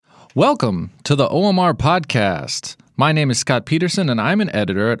Welcome to the OMR podcast. My name is Scott Peterson, and I'm an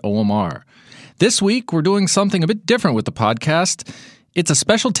editor at OMR. This week, we're doing something a bit different with the podcast. It's a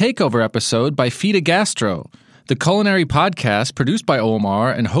special takeover episode by Fiete Gastro, the culinary podcast produced by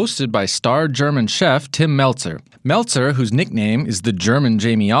OMR and hosted by star German chef Tim Mälzer. Mälzer, whose nickname is the German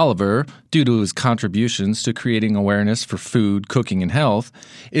Jamie Oliver due to his contributions to creating awareness for food, cooking, and health,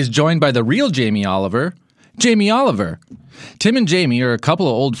 is joined by the real Jamie Oliver, Jamie Oliver. Tim and Jamie are a couple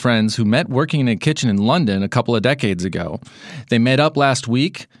of old friends who met working in a kitchen in London a couple of decades ago. They met up last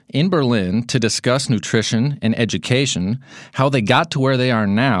week in Berlin to discuss nutrition and education, how they got to where they are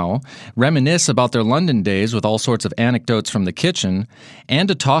now, reminisce about their London days with all sorts of anecdotes from the kitchen, and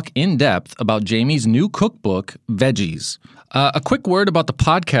to talk in depth about Jamie's new cookbook, Veggies. A quick word about the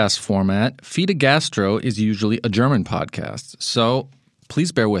podcast format. Fiete Gastro is usually a German podcast, so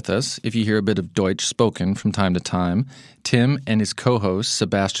please bear with us if you hear a bit of Deutsch spoken from time to time. Tim and his co-host,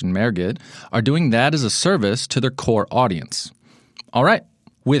 Sebastian Merget, are doing that as a service to their core audience. All right,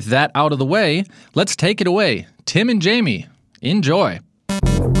 with that out of the way, let's take it away. Tim and Jamie, enjoy.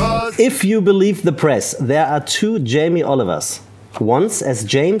 If you believe the press, there are two Jamie Olivers. Once as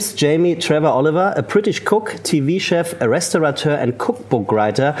James Jamie Trevor Oliver, a British cook, TV chef, a restaurateur and cookbook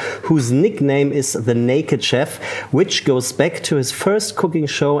writer whose nickname is The Naked Chef, which goes back to his first cooking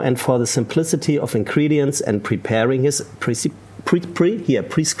show and for the simplicity of ingredients and preparing his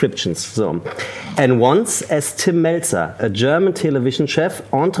prescriptions. So. And once as Tim Mälzer, a German television chef,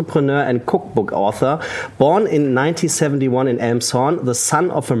 entrepreneur and cookbook author, born in 1971 in Elmshorn, the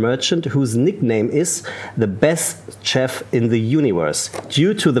son of a merchant whose nickname is the best chef in the universe,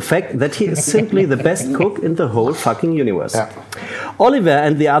 due to the fact that he is simply the best cook in the whole fucking universe. Yeah. Oliver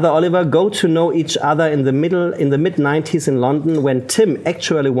and the other Oliver go to know each other in the mid-90s in London, when Tim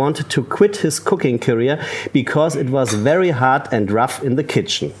actually wanted to quit his cooking career because it was very hard and rough in the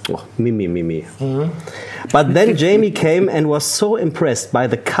kitchen. Oh, me. Mm-hmm. But then Jamie came and was so impressed by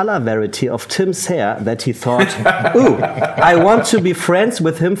the color variety of Tim's hair that he thought, ooh, I want to be friends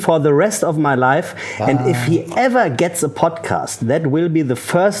with him for the rest of my life. And if he ever gets a podcast, that will be the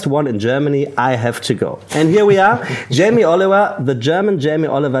first one in Germany. I have to go. And here we are, Jamie Oliver, the German Jamie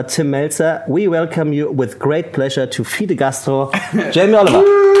Oliver, Tim Mälzer. We welcome you with great pleasure to Fiete Gastro, Jamie Oliver.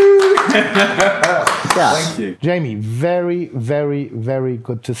 Yeah. Thank you. Jamie, very, very, very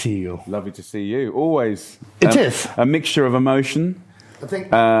good to see you. Lovely to see you. Always. It is. A mixture of emotion, I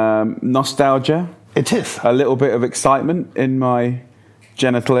think. Nostalgia. It is. A little bit of excitement in my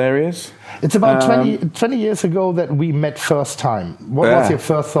genital areas. It's about 20 years ago that we met first time. What was your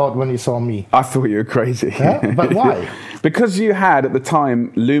first thought when you saw me? I thought you were crazy. Yeah? But why? Because you had, at the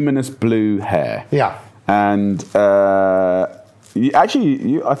time, luminous blue hair. Yeah. And I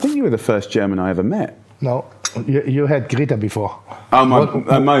think you were the first German I ever met. No, you had Greta before. Oh,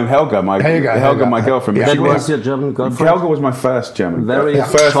 Helga, my girlfriend. Yeah. That was your German girlfriend? Helga was my first German. Very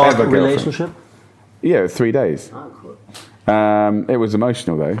first short ever relationship? Yeah, 3 days. Oh, cool. It was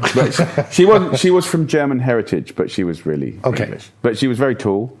emotional though. But she was from German heritage, but she was really English. But she was very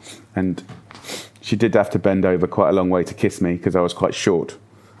tall, and she did have to bend over quite a long way to kiss me because I was quite short.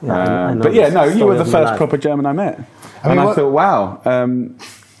 Yeah, you were the first proper German I met. I thought, wow,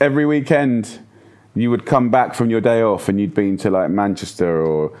 every weekend you would come back from your day off and you'd been to like Manchester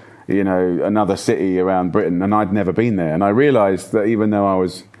or, another city around Britain, and I'd never been there. And I realised that even though I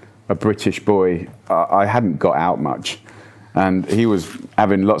was a British boy, I hadn't got out much. And he was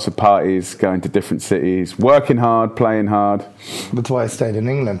having lots of parties, going to different cities, working hard, playing hard. That's why I stayed in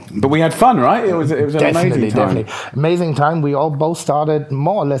England. But we had fun, right? It was an amazing time. Definitely. Amazing time. We all both started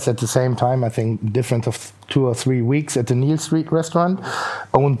more or less at the same time, I think, difference of 2 or 3 weeks at the Neal Street restaurant,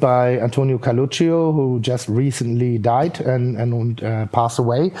 owned by Antonio Caluccio, who just recently died and passed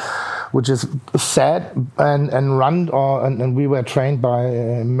away, which is sad, and we were trained by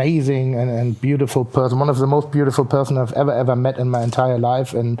an amazing and beautiful person, one of the most beautiful person I've ever met in my entire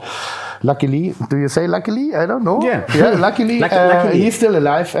life. And luckily, do you say luckily? I don't know. Yeah. Luckily, he's still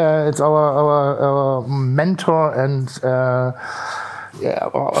alive. It's our mentor and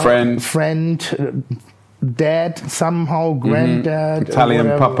friend. Dad, somehow granddad,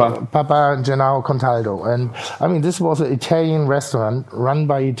 Italian Papa Gennaro Contaldo. And I mean, this was an Italian restaurant run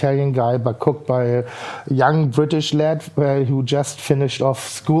by an Italian guy, but cooked by a young British lad who just finished off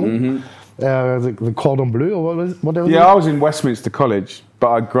school. The Cordon Bleu, or whatever. Yeah, I was in Westminster College, but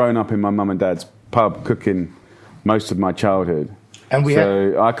I'd grown up in my mum and dad's pub cooking most of my childhood. And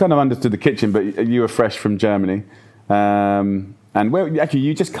I kind of understood the kitchen, but you were fresh from Germany. And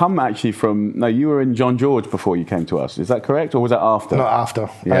you just come from... No, you were in John George before you came to us. Is that correct, or was that after? No, after.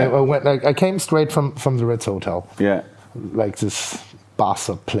 Yeah. I came straight from the Ritz Hotel. Yeah. Like this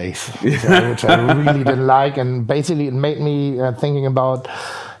bastard place, which I really didn't like. And basically it made me thinking about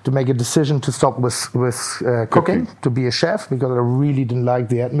to make a decision to stop with cooking, to be a chef, because I really didn't like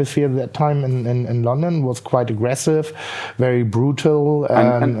the atmosphere at that time in London. It was quite aggressive, very brutal.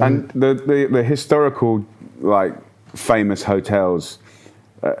 And the historical, like, famous hotels,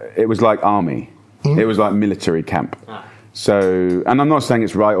 it was like army. It was like military camp. So, and I'm not saying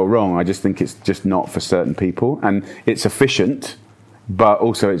it's right or wrong, I just think it's just not for certain people. And it's efficient, but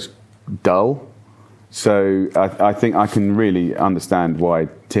also it's dull. So I think I can really understand why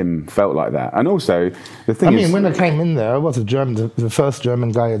Tim felt like that. And also, the thing is... when I came in there, I was the first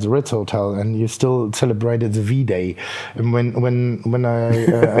German guy at the Ritz Hotel, and you still celebrated the V-Day. And when I...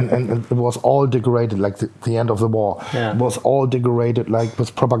 and it was all decorated, like the end of the war. Yeah. It was all decorated, like,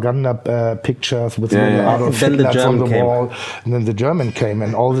 with propaganda pictures, with Adolf Hitler on the wall. And then the German came,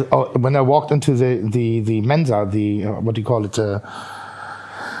 and when I walked into the Mensa, what do you call it?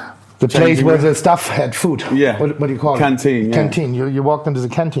 The place where the staff had food. Yeah. What do you call canteen, it? Canteen. Yeah. You walked into the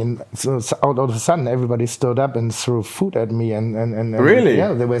canteen. So out of a sudden, everybody stood up and threw food at me. And really?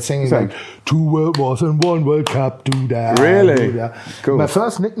 Yeah, they were singing like 2 World Wars and 1 World Cup. Do that. Really? Do that. Cool. My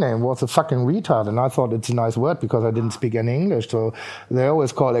first nickname was a fucking retard, and I thought it's a nice word because I didn't speak any English. So they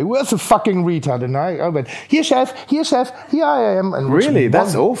always call it, "Where's the fucking retard?" And I went, "Here, chef. Here I am." And really?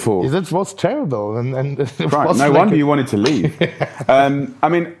 That's awful. That was terrible. And right. No wonder you wanted to leave. I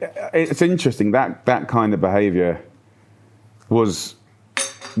mean, it's interesting that kind of behaviour was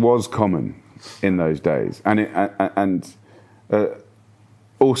common in those days, and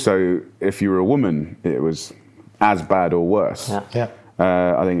also if you were a woman, it was as bad or worse. Yeah.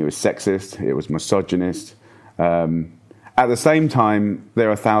 I think it was sexist, it was misogynist. At the same time, there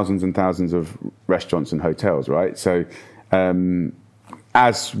are thousands and thousands of restaurants and hotels, right? So,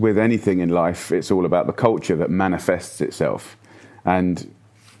 as with anything in life, it's all about the culture that manifests itself, and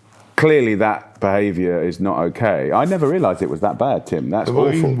clearly that behaviour is not okay. I never realised it was that bad, Tim. That's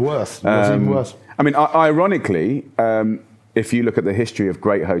awful. Even worse. It was even worse. I mean, ironically, if you look at the history of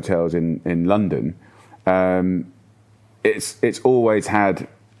great hotels in London, it's always had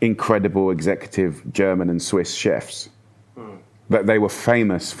incredible executive German and Swiss chefs. But they were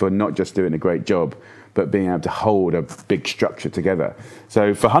famous for not just doing a great job, but being able to hold a big structure together.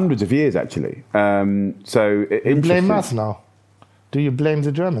 So for hundreds of years, actually. You blame us now. Do you blame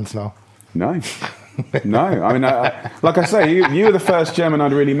the Germans now? No. No. I mean, like I say, you were the first German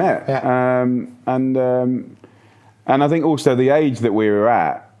I'd really met. Yeah. And I think also the age that we were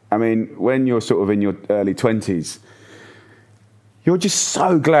at, I mean, when you're sort of in your early 20s, you're just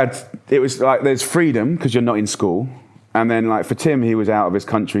so glad it was like there's freedom because you're not in school. And then, like, for Tim, he was out of his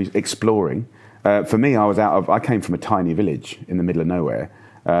country exploring. For me, I came from a tiny village in the middle of nowhere,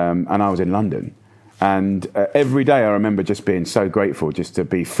 and I was in London. And every day I remember just being so grateful just to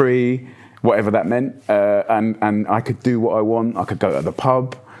be free, whatever that meant. And I could do what I want. I could go to the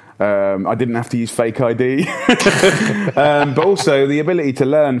pub. I didn't have to use fake ID. But also the ability to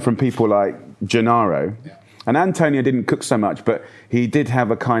learn from people like Gennaro. Yeah. And Antonio didn't cook so much, but he did have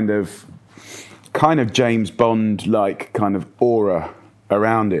a kind of James Bond-like kind of aura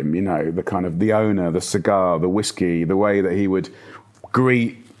around him, you know, the kind of the owner, the cigar, the whiskey, the way that he would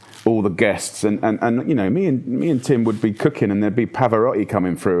greet all the guests, and you know, me and Tim would be cooking, and there'd be Pavarotti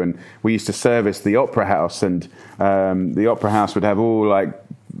coming through, and we used to service the Opera House, and the Opera House would have all like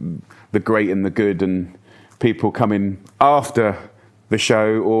the great and the good, and people coming after the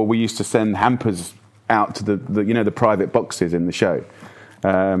show, or we used to send hampers out to the private boxes in the show.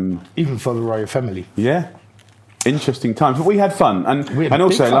 Even for the royal family. Yeah. Interesting times, but we had fun, and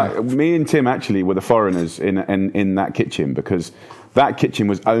also like me and Tim actually were the foreigners in that kitchen, because that kitchen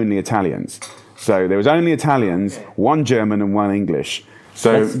was only Italians. So there was only Italians, one German and one English.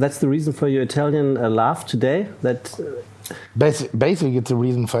 So that's the reason for your Italian laugh today. That basically it's the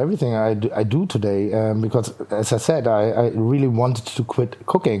reason for everything I do today, because as I said, I really wanted to quit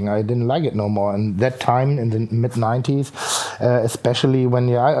cooking. I didn't like it no more. And that time in the mid-90s, especially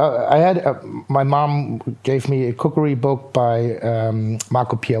when I had my mom gave me a cookery book by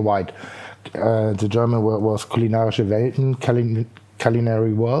Marco Pierre White. The German word was Kulinarische Welten,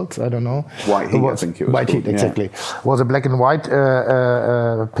 Culinary Worlds, I don't know. White Heat, I think it was. White Heat, exactly. Yeah. It was a black and white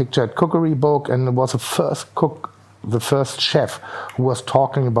pictured cookery book, and it was the first chef who was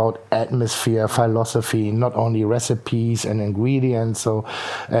talking about atmosphere, philosophy, not only recipes and ingredients. So,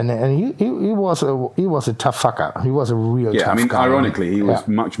 and he was a tough fucker. He was a real tough guy. Ironically, he was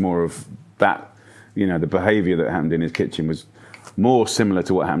much more of that. You know, the behaviour that happened in his kitchen was more similar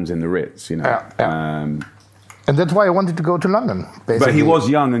to what happens in the Ritz. You know. And that's why I wanted to go to London, basically. But he was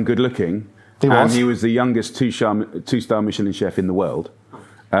young and good looking, And he was the youngest two-star Michelin chef in the world.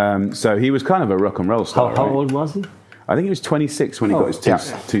 So he was kind of a rock and roll star. How old was he? I think he was 26 when he got his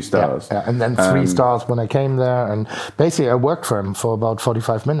two stars. Yeah. And then 3 stars when I came there. And basically I worked for him for about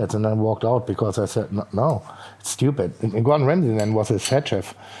 45 minutes and then walked out because I said, no, it's stupid. And Gordon Ramsay then was his head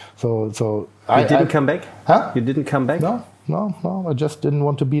chef. So you didn't come back? Huh? You didn't come back? No. I just didn't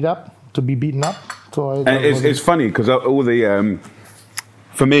want to be beaten up. So it's funny because all the,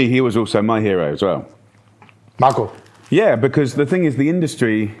 for me, he was also my hero as well. Marco. Yeah, because the thing is, the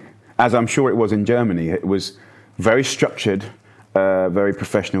industry, as I'm sure it was in Germany, it was very structured, very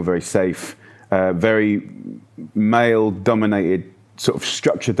professional, very safe, very male-dominated, sort of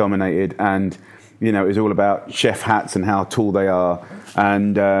structure-dominated, and it was all about chef hats and how tall they are,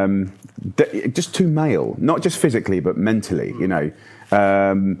 and just too male, not just physically but mentally,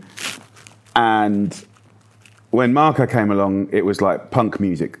 and when Marco came along, it was like punk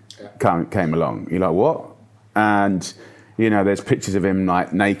music came along. You're like, what? And there's pictures of him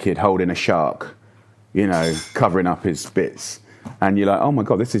like naked holding a shark, covering up his bits, and you're like, oh my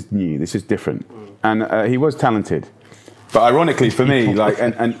god, this is new, this is different. And he was talented, but ironically for me,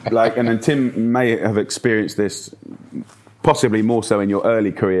 and Tim may have experienced this possibly more so in your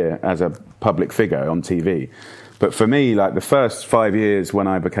early career as a public figure on TV, but for me, like the first 5 years when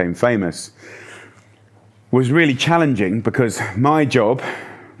I became famous was really challenging because my job,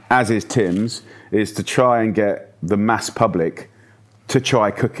 as is Tim's, is to try and get the mass public to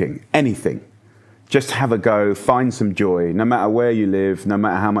try cooking, anything. Just have a go, find some joy, no matter where you live, no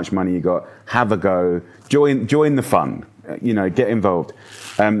matter how much money you got, have a go, join the fun, get involved.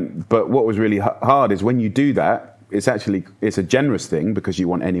 But what was really hard is when you do that, it's a generous thing because you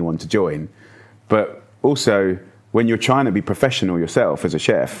want anyone to join. But also, when you're trying to be professional yourself as a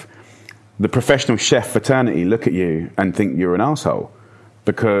chef, the professional chef fraternity look at you and think you're an arsehole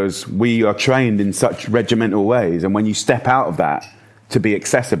because we are trained in such regimental ways. And when you step out of that to be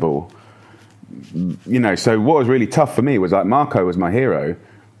accessible, so what was really tough for me was like Marco was my hero,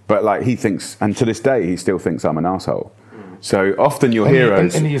 but like he thinks, and to this day, he still thinks I'm an arsehole. So often your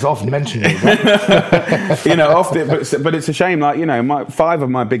heroes... And he's often mentioned it. Often, but it's a shame, like, 5 of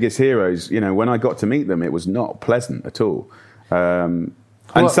my biggest heroes, when I got to meet them, it was not pleasant at all.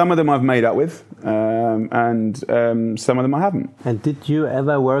 And some of them I've made up with, and some of them I haven't. And did you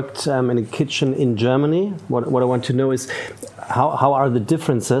ever work in a kitchen in Germany? What I want to know is how are the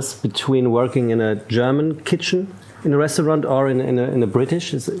differences between working in a German kitchen in a restaurant or in a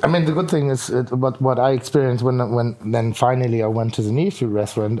British? I mean, the good thing is what I experienced when then finally I went to the Neil Street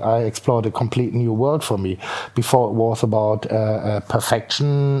restaurant, I explored a complete new world for me. Before it was about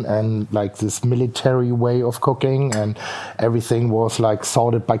perfection and like this military way of cooking, and everything was like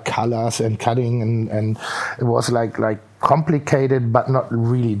sorted by colors and cutting, and it was like complicated but not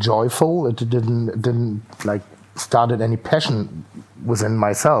really joyful. It didn't like started any passion within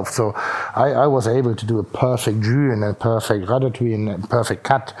myself. So I was able to do a perfect jus and a perfect ratatouille and a perfect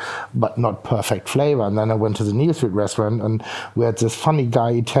cut, but not perfect flavor. And then I went to the Neil Street restaurant, and we had this funny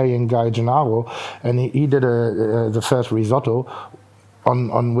guy, Italian guy, Gennaro, and he did the first risotto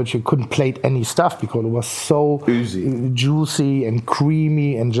on which you couldn't plate any stuff because it was so juicy and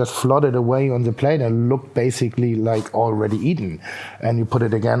creamy and just floated away on the plate and looked basically like already eaten. And you put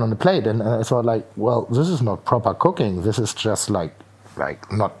it again on the plate, and I thought like, well, this is not proper cooking. This is just like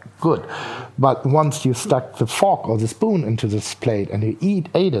not good. But once you stuck the fork or the spoon into this plate and you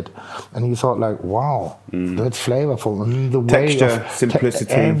ate it, and you thought like, wow, that's flavorful. And the texture, way of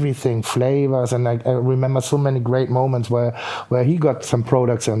simplicity, everything, flavors. And I remember so many great moments where he got some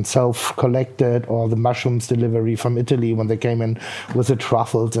products and self-collected, or the mushrooms delivery from Italy when they came in with the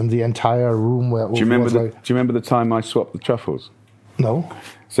truffles and the entire room. Do you remember the time I swapped the truffles? No.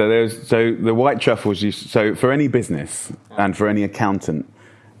 So the white truffles. So for any business and for any accountant,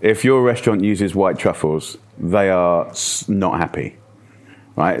 if your restaurant uses white truffles, they are not happy,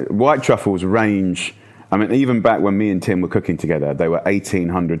 right? White truffles range. I mean, even back when me and Tim were cooking together, they were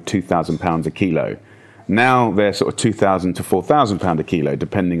 1,800, 2,000 pounds a kilo. Now they're sort of 2,000 to 4,000 pound a kilo,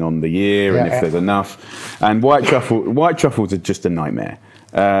 depending on the year and if there's enough. And white truffles are just a nightmare.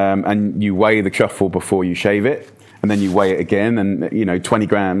 And you weigh the truffle before you shave it. And then you weigh it again, and 20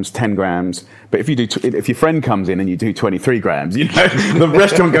 grams, 10 grams. But if if your friend comes in and you do 23 grams, the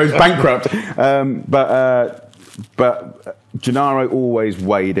restaurant goes bankrupt. But Gennaro always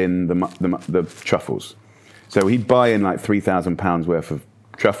weighed in the truffles, so he'd buy in like 3,000 pounds worth of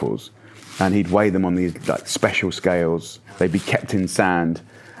truffles, and he'd weigh them on these like special scales. They'd be kept in sand,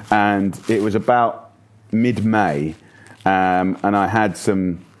 and it was about mid-May, and I had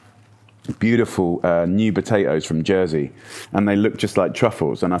some beautiful new potatoes from Jersey, and they looked just like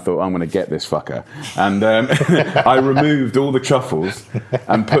truffles, and I thought, I'm going to get this fucker, and I removed all the truffles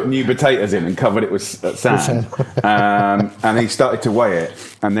and put new potatoes in and covered it with sand, and he started to weigh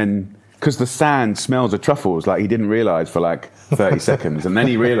it, and then because the sand smells of truffles, like he didn't realise for like 30 seconds, and then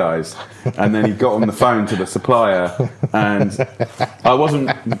he realised, and then he got on the phone to the supplier, and I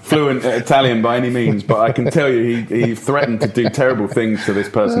wasn't fluent at Italian by any means, but I can tell you he threatened to do terrible things to this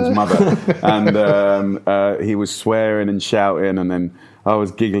person's mother, and he was swearing and shouting, and then I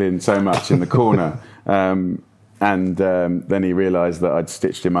was giggling so much in the corner, and then he realised that I'd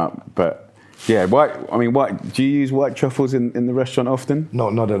stitched him up, but. Yeah, white. Do you use white truffles in the restaurant often? No,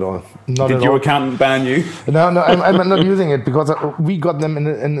 not at all. Did your accountant ban you? No, I'm not using it because we got them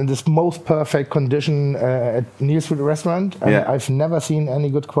in this most perfect condition at Neil Street restaurant. And I've never seen any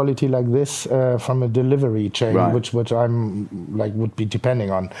good quality like this from a delivery chain, right. which I'm like would be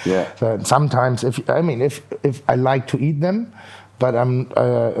depending on. Yeah. So sometimes, if I like to eat them. But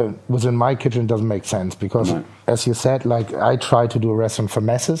within my kitchen, it doesn't make sense because, as you said, like I try to do a restaurant for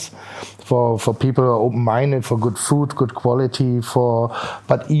masses, for people who are open-minded, for good food, good quality,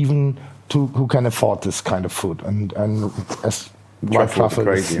 but even who can afford this kind of food. And as white truffle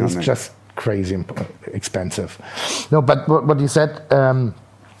is just crazy expensive. No, but what you said.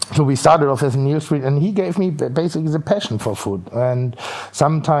 So we started off as a Neil Street, and he gave me basically the passion for food. And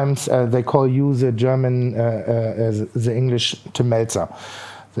sometimes they call you the German, the English Tim Mälzer.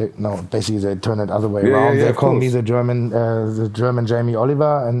 Basically they turn it other way around. They call me the German Jamie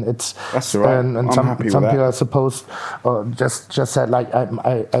Oliver, and it's that's right. And some people are supposed just said like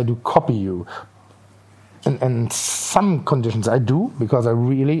I do copy you. And some conditions I do, because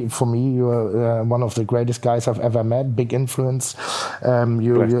for me, you're one of the greatest guys I've ever met, big influence,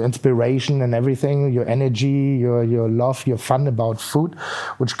 your inspiration and everything, your energy, your love, your fun about food,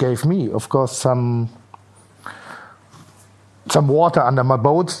 which gave me, of course, some water under my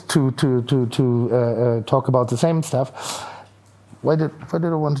boat to talk about the same stuff. Why did I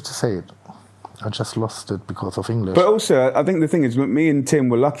want to say it? I just lost it because of English. But also, I think the thing is, me and Tim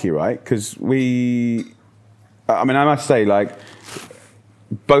were lucky, right? Because I must say, like,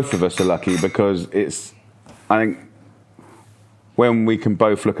 both of us are lucky because I think, when we can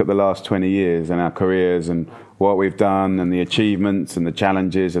both look at the last 20 years and our careers and what we've done and the achievements and the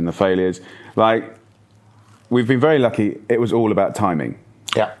challenges and the failures, like, we've been very lucky. It was all about timing.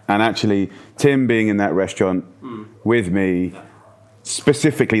 Yeah. And actually, Tim being in that restaurant with me,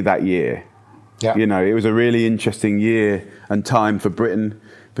 specifically that year, it was a really interesting year and time for Britain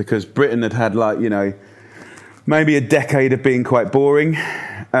because Britain had like, maybe a decade of being quite boring,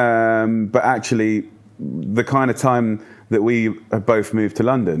 but actually the kind of time that we have both moved to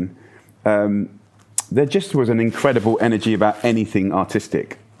London, there just was an incredible energy about anything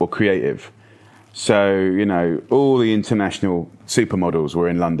artistic or creative. So, all the international supermodels were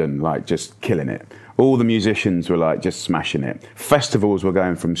in London, like just killing it. All the musicians were like just smashing it. Festivals were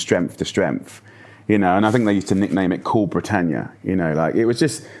going from strength to strength. And I think they used to nickname it Cool Britannia, like it was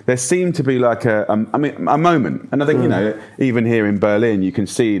just, there seemed to be like a moment. And I think, even here in Berlin, you can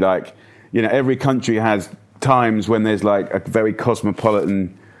see like, every country has times when there's like a very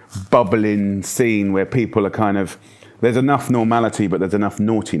cosmopolitan, bubbling scene where people are kind of, there's enough normality, but there's enough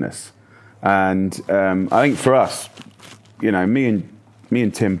naughtiness. And I think for us, me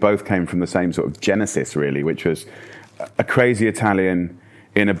and Tim both came from the same sort of genesis, really, which was a crazy Italian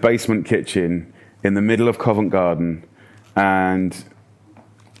in a basement kitchen in the middle of Covent Garden, and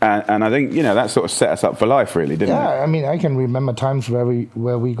I think that sort of set us up for life, really, didn't it? Yeah, I mean, I can remember times where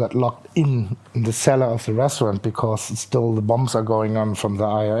we got locked in the cellar of the restaurant because still the bombs are going on from the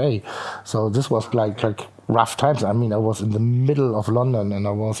IRA. So this was like rough times. I mean, I was in the middle of London and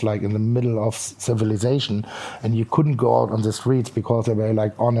I was like in the middle of civilization, and you couldn't go out on the streets because they were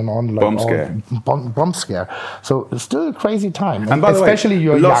like on and on, like bomb scare. So it's still a crazy time. And by the especially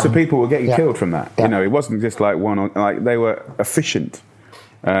way, lots of people were getting killed from that. Yeah. It wasn't just like they were efficient.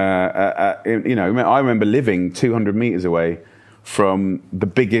 I remember living 200 meters away from the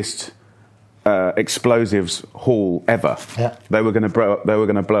biggest explosives hall ever. Yeah. They were going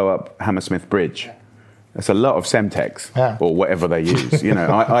to blow up Hammersmith Bridge. That's a lot of Semtex or whatever they use.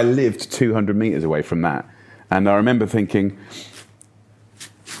 I lived 200 meters away from that, and I remember thinking,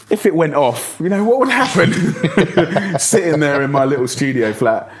 if it went off, what would happen? Sitting there in my little studio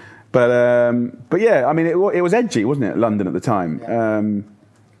flat. But yeah, I mean, it was edgy, wasn't it? London at the time.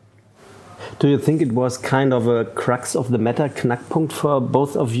 Do you think it was kind of a crux of the matter, Knackpunkt for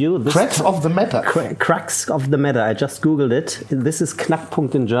both of you? Crux of the matter? Crux of the matter. I just Googled it. This is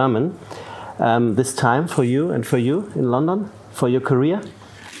Knackpunkt in German. This time for you and for you in London, for your career?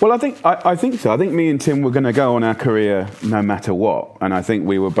 Well, I think so. I think me and Tim were going to go on our career no matter what, and I think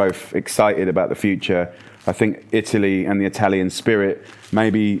we were both excited about the future. I think Italy and the Italian spirit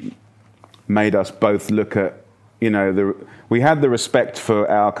maybe made us both look at, we had the respect for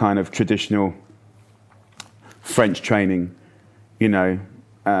our kind of traditional French training,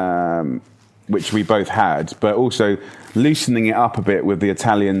 which we both had, but also loosening it up a bit with the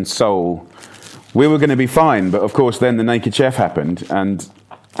Italian soul. We were going to be fine, but of course then the Naked Chef happened,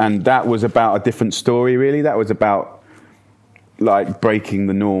 and that was about a different story, really. That was about like breaking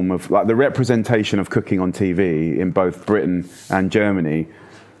the norm of like the representation of cooking on TV in both Britain and Germany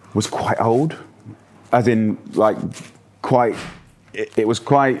was quite old, as in like quite. It was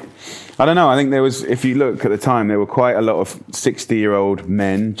quite. I don't know. I think there was. If you look at the time, there were quite a lot of 60-year-old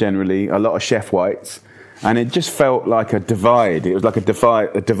men, generally, a lot of chef whites, and it just felt like a divide. It was like a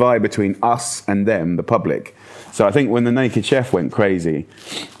divide between us and them, the public. So I think when the Naked Chef went crazy,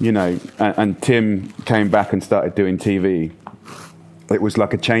 and Tim came back and started doing TV, it was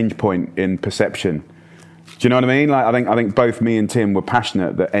like a change point in perception. Do you know what I mean? Like I think both me and Tim were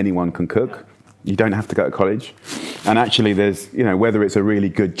passionate that anyone can cook. You don't have to go to college. And actually there's, whether it's a really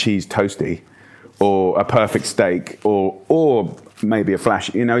good cheese toasty or a perfect steak or maybe a flash,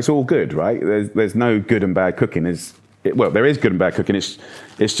 it's all good, right? There's no good and bad cooking. There is good and bad cooking.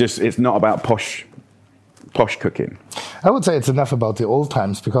 It's not about posh cooking. I would say it's enough about the old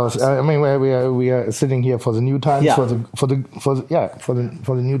times because we are sitting here for the new times for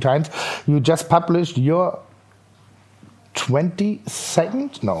the new times. You just published your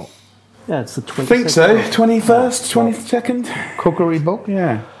 22nd? No. Yeah, it's the 22nd. I think so. 21st, 22nd cookery book.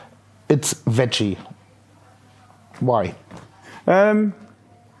 Yeah, it's veggie. Why?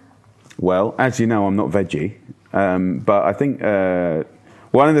 Well, as you know, I'm not veggie, but I think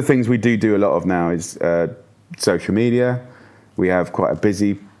one of the things we do a lot of now is social media. We have quite a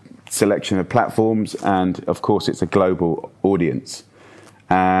busy selection of platforms, and of course, it's a global audience.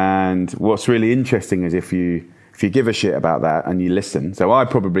 And what's really interesting is if you give a shit about that and you listen. So I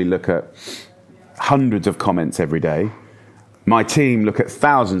probably look at hundreds of comments every day. My team look at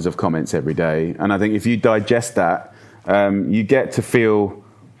thousands of comments every day. And I think if you digest that, you get to feel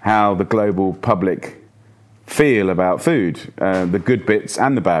how the global public feel about food, the good bits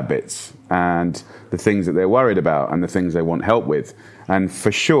and the bad bits, and the things that they're worried about and the things they want help with. And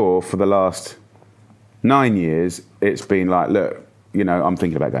for sure, for the last 9 years, it's been like, look, I'm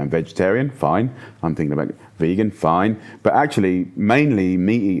thinking about going vegetarian, fine. I'm thinking about vegan, fine. But actually, mainly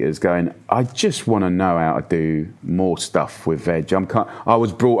meat eaters going, I just want to know how to do more stuff with veg. I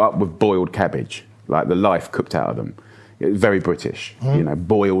was brought up with boiled cabbage, like the life cooked out of them. It's very British,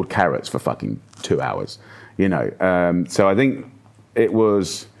 boiled carrots for fucking 2 hours, So I think it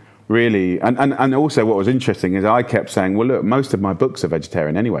was really, and also what was interesting is I kept saying, well, look, most of my books are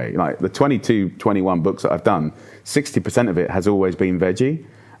vegetarian anyway. Like the 22, 21 books that I've done, 60% of it has always been veggie.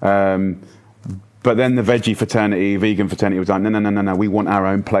 But then the veggie fraternity, vegan fraternity was like, no, we want our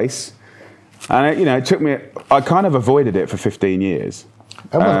own place. And it took me, I kind of avoided it for 15 years.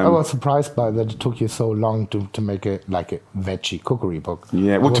 I was surprised by that it took you so long to make it like a veggie cookery book.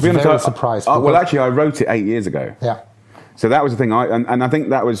 Yeah, well, to be honest, I was surprised. Well, actually, I wrote it 8 years ago. Yeah. So that was the thing, and I think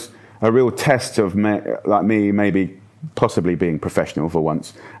that was a real test of me maybe possibly being professional for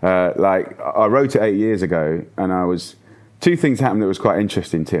once. I wrote it 8 years ago, and two things happened that was quite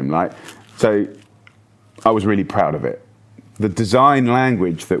interesting, Tim. So I was really proud of it. The design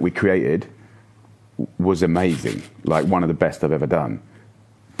language that we created was amazing, like one of the best I've ever done.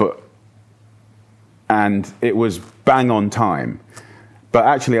 And it was bang on time. But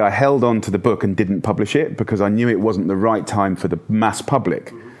actually, I held on to the book and didn't publish it because I knew it wasn't the right time for the mass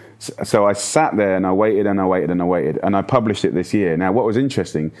public. So I sat there and I waited and I waited and I waited, and I published it this year. Now, what was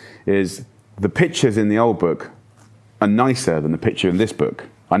interesting is the pictures in the old book are nicer than the picture in this book.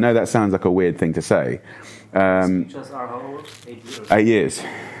 I know that sounds like a weird thing to say. Pictures are how old? 8 years. 8 years.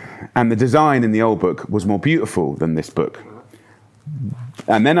 And the design in the old book was more beautiful than this book.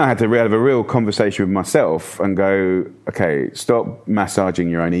 And then I had to have a real conversation with myself and go, okay, stop massaging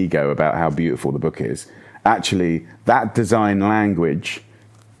your own ego about how beautiful the book is. Actually, that design language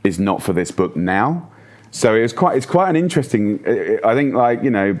is not for this book now. So it's quite an interesting, I think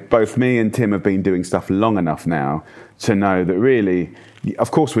both me and Tim have been doing stuff long enough now to know that really,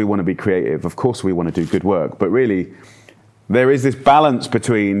 of course we want to be creative, of course we want to do good work, but really there is this balance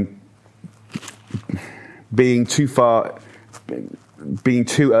between being too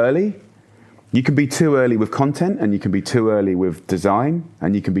early. You can be too early with content, and you can be too early with design,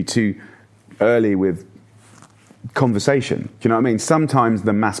 and you can be too early with conversation. Do you know what I mean? Sometimes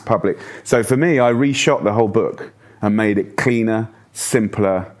the mass public. So for me, I reshot the whole book and made it cleaner,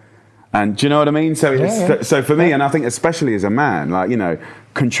 simpler. And do you know what I mean? So so for me, and I think especially as a man, like, you know,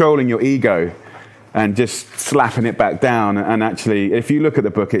 controlling your ego and just slapping it back down. And actually, if you look at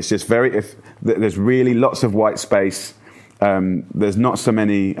the book, it's just there's really lots of white space. There's not so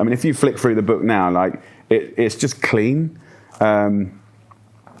many. I mean, if you flick through the book now, like it's just clean.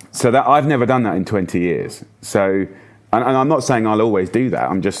 So that I've never done that in 20 years. So, and I'm not saying I'll always do that.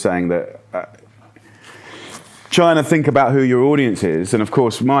 I'm just saying that trying to think about who your audience is. And of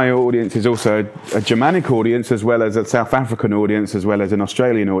course, my audience is also a Germanic audience, as well as a South African audience, as well as an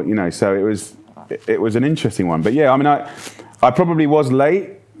Australian audience, you know, so it was an interesting one. But yeah, I mean, I probably was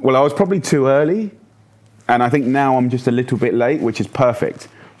late. Well, I was probably too early. And I think now I'm just a little bit late, which is perfect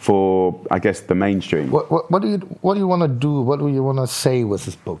for, I guess, the mainstream. What do you want to do? What do you want to say with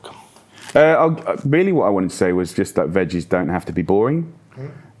this book? Really, what I wanted to say was just that veggies don't have to be boring,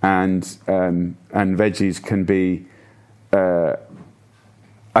 and veggies can be.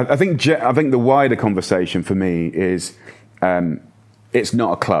 I think the wider conversation for me is it's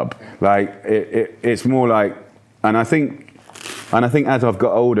not a club. Like it's more like, and I think as I've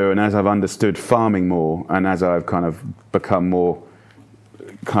got older and as I've understood farming more, and as I've kind of become more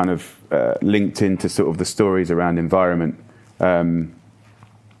kind of linked into sort of the stories around environment,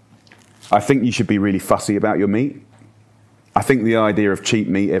 I think you should be really fussy about your meat. I think the idea of cheap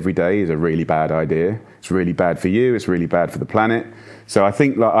meat every day is a really bad idea. It's really bad for you. It's really bad for the planet. So I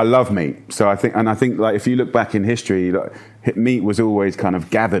think, like, I love meat. So I think like if you look back in history, like, meat was always kind of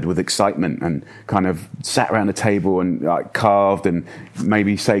gathered with excitement and kind of sat around a table and like carved and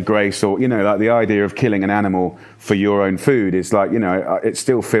maybe say grace, or, you know, like the idea of killing an animal for your own food is like, you know, it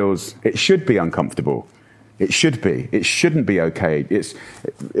still feels, it should be uncomfortable. It should be. It shouldn't be okay. It's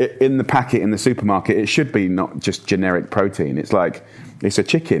in the packet in the supermarket. It should be not just generic protein. It's like it's a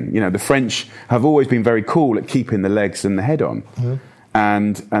chicken. You know, the French have always been very cool at keeping the legs and the head on,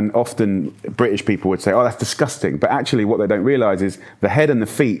 and often British people would say, "Oh, that's disgusting." But actually, what they don't realise is the head and the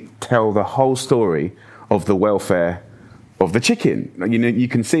feet tell the whole story of the welfare of the chicken. You know, you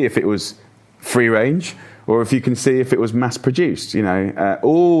can see if it was free range, or if you can see if it was mass produced. You know,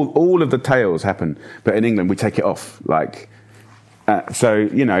 all of the tails happen, but in England we take it off. Like, so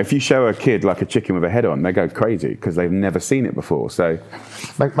you know, if you show a kid like a chicken with a head on, they go crazy because they've never seen it before. So,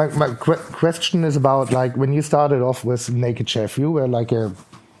 my question is about, like, when you started off with Naked Chef, you were like a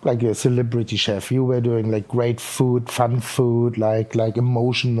celebrity chef. You were doing like great food, fun food, like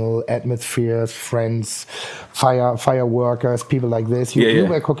emotional atmospheres, friends, fire workers, people like this. You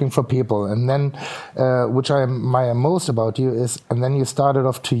were cooking for people. And then, which I admire most about you is, and then you started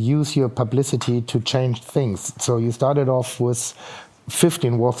off to use your publicity to change things. So you started off with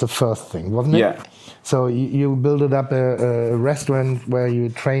 15 was the first thing, wasn't it? Yeah. So you built up a restaurant where you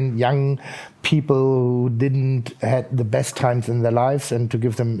trained young people who didn't had the best times in their lives, and to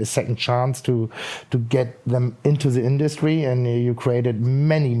give them a second chance to get them into the industry. And you created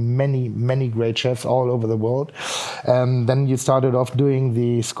many great chefs all over the world. Then you started off doing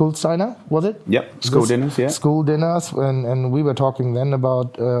the school diner, was it? Yep, school dinners, yeah. School dinners, and we were talking then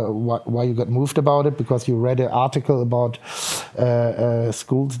about why you got moved about it, because you read an article about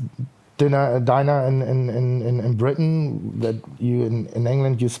schools diner in Britain, that you in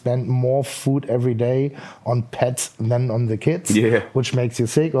England you spend more food every day on pets than on the kids, which makes you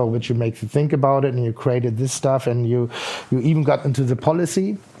sick, or which makes you think about it, and you created this stuff, and you even got into the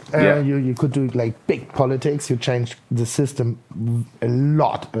policy. You could do like big politics. You changed the system a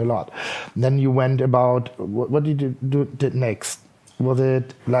lot. Then you went about, what did you did next? Was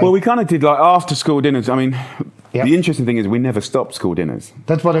it like, well, we kind of did like after school dinners. I mean, the interesting thing is we never stopped school dinners.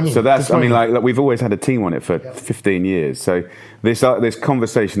 That's what I mean. So that's I mean, like we've always had a team on it for 15 years. So this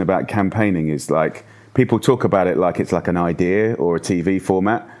conversation about campaigning is like, people talk about it like it's like an idea or a TV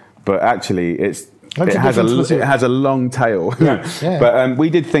format, but actually it has a long tail. But we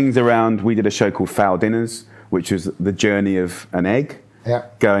did things around. We did a show called Foul Dinners, which was the journey of an egg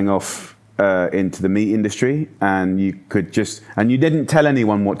going off into the meat industry, and you didn't tell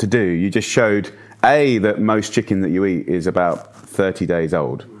anyone what to do. You just showed that most chicken that you eat is about 30 days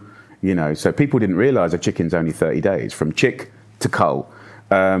old, you know, so people didn't realize a chicken's only 30 days from chick to cull,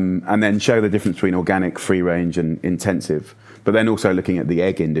 and then show the difference between organic, free range and intensive, but then also looking at the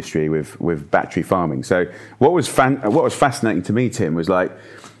egg industry with battery farming. So what was fascinating to me, Tim, was like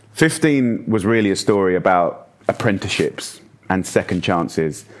 15 was really a story about apprenticeships and second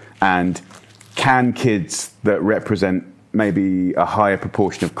chances, and can kids that represent maybe a higher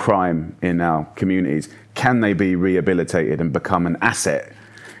proportion of crime in our communities, can they be rehabilitated and become an asset?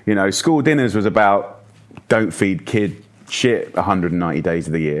 You know, school dinners was about don't feed shit 190 days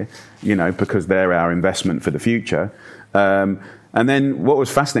of the year, you know, because they're our investment for the future. And then what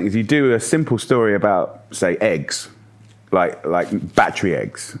was fascinating is you do a simple story about, say, eggs, like battery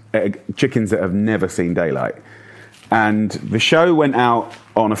eggs, chickens that have never seen daylight. And the show went out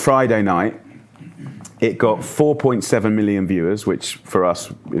on a Friday night. It got 4.7 million viewers, which for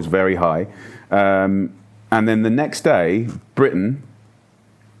us is very high. And then the next day, Britain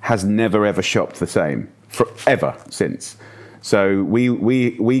has never ever shopped the same, ever since. So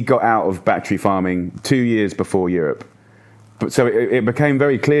we got out of battery farming 2 years before Europe. But so it became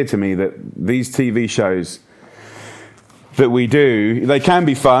very clear to me that these TV shows that we do, they can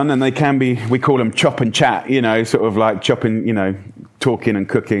be fun, and they can be, we call them chop and chat, you know, sort of like chopping, you know, talking and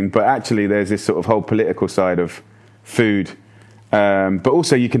cooking. But actually there's this sort of whole political side of food. But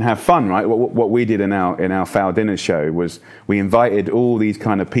also you can have fun, right? What we did in our Foul Dinners show was we invited all these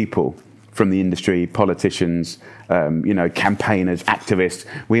kind of people from the industry, politicians, you know, campaigners, activists.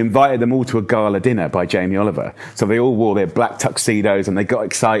 We invited them all to a gala dinner by Jamie Oliver. So they all wore their black tuxedos and they got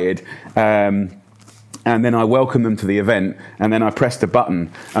excited. And then I welcomed them to the event, and then I pressed a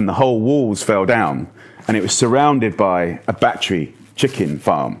button and the whole walls fell down, and it was surrounded by a battery chicken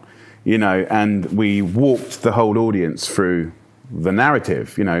farm, you know, and we walked the whole audience through the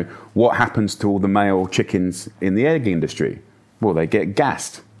narrative. You know, what happens to all the male chickens in the egg industry? Well, they get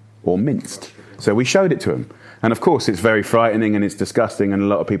gassed or minced. So we showed it to them. And of course, it's very frightening and it's disgusting and a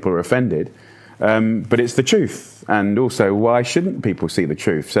lot of people are offended. But it's the truth. And also, why shouldn't people see the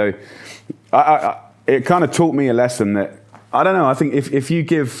truth? So it kind of taught me a lesson that, I don't know, I think if you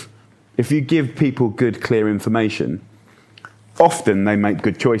give people good, clear information, often they make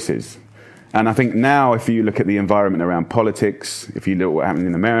good choices. And I think now, if you look at the environment around politics, if you look at what happened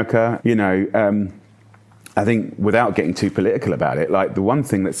in America, you know, I think without getting too political about it, like the one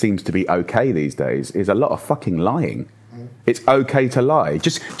thing that seems to be okay these days is a lot of fucking lying. It's okay to lie.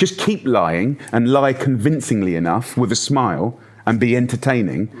 Just keep lying and lie convincingly enough with a smile and be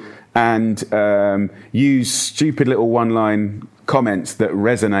entertaining, and use stupid little one-line comments that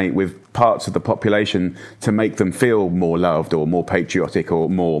resonate with parts of the population to make them feel more loved or more patriotic or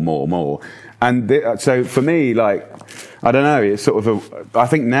more. And so for me, like, I don't know, it's sort of I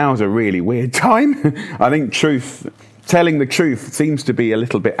think now's a really weird time. I think telling the truth seems to be a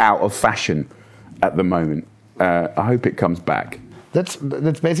little bit out of fashion at the moment. I hope it comes back. That's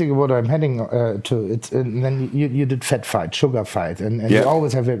basically what I'm heading to. And then you did fat fight, sugar fight, and you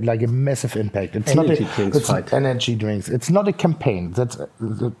always have a massive impact. It's energy drinks. It's not a campaign. That's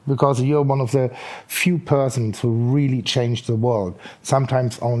because you're one of the few persons who really changed the world.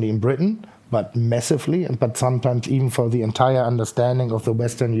 Sometimes only in Britain, but massively, but sometimes even for the entire understanding of the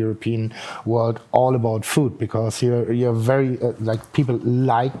Western European world, all about food, because you're very people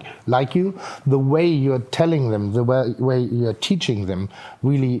like you. The way you're telling them, the way you're teaching them,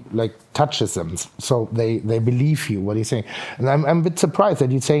 really touches them. So they believe you what you're saying. And I'm a bit surprised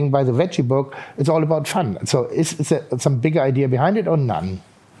that you're saying by the Veggie book it's all about fun. So is there some bigger idea behind it or none?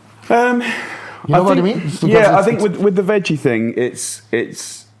 You know what I mean? Because I think with the veggie thing, it's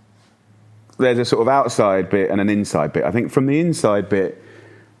there's a sort of outside bit and an inside bit. I think from the inside bit,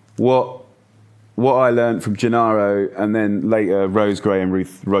 what I learned from Gennaro and then later Rose Gray and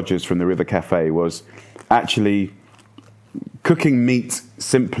Ruth Rogers from the River Cafe was actually cooking meat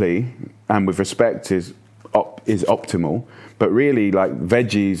simply and with respect is optimal, but really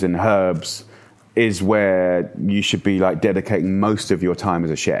veggies and herbs is where you should be dedicating most of your time as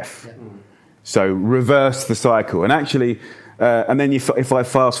a chef. Yeah. So reverse the cycle. And actually, and then if I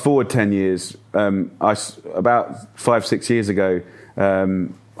fast forward 10 years, about 5-6 years ago,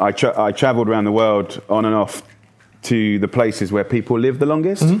 I travelled around the world on and off to the places where people live the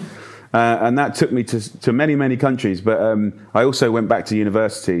longest. Mm-hmm. And that took me to many, many countries. But I also went back to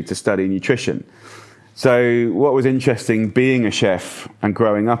university to study nutrition. So what was interesting, being a chef and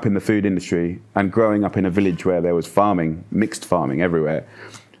growing up in the food industry and growing up in a village where there was farming, mixed farming everywhere,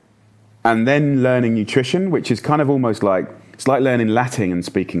 and then learning nutrition, which is kind of almost it's like learning Latin and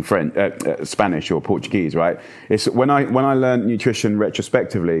speaking French, Spanish or Portuguese, right? It's when I learned nutrition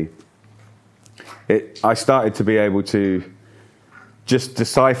retrospectively, I started to be able to just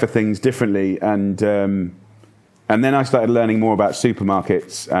decipher things differently, and then I started learning more about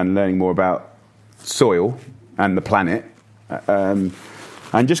supermarkets and learning more about soil and the planet, and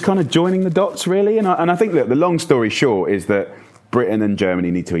just kind of joining the dots really. And I think that the long story short is that Britain and Germany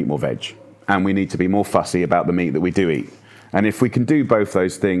need to eat more veg, and we need to be more fussy about the meat that we do eat. And if we can do both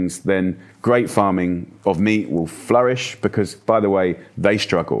those things, then great farming of meat will flourish because, by the way, they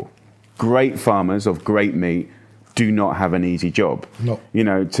struggle. Great farmers of great meat do not have an easy job. No. You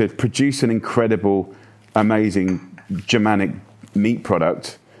know, to produce an incredible, amazing Germanic meat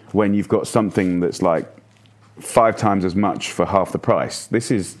product when you've got something that's like 5 times as much for half the price?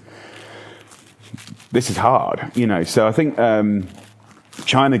 This is hard, you know. So I think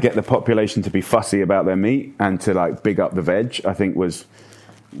trying to get the population to be fussy about their meat and to like big up the veg, I think was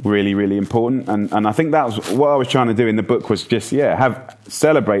really, really important. And I think that was what I was trying to do in the book, was just,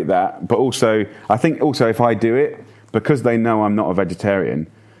 celebrate that. But also, I think also if I do it, because they know I'm not a vegetarian,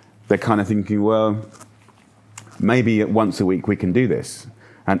 they're kind of thinking, well, maybe once a week we can do this.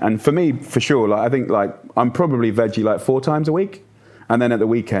 And for me, for sure, like I think like I'm probably veggie like 4 times a week. And then at the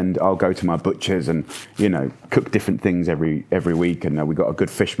weekend, I'll go to my butchers and, you know, cook different things every week. And we've got a good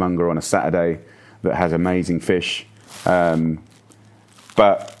fishmonger on a Saturday that has amazing fish. And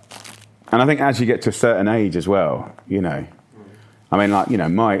I think as you get to a certain age as well, you know, I mean, like, you know,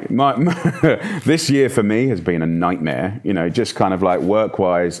 my this year for me has been a nightmare, you know, just kind of like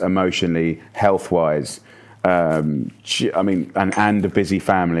work-wise, emotionally, health-wise. I mean, and a busy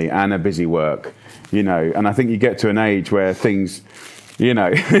family and a busy work, you know. And I think you get to an age where things, you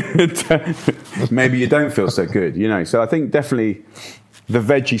know, maybe you don't feel so good, you know. So I think definitely the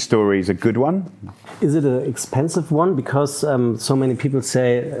veggie story is a good one. Is it an expensive one? Because so many people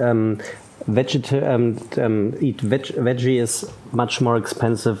say veggie is much more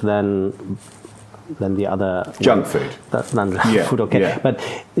expensive than the other junk food. Than junk food, okay. Yeah. But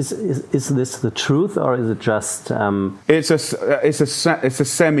is this the truth, or is it just? It's a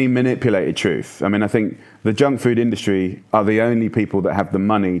semi-manipulated truth. I mean, I think the junk food industry are the only people that have the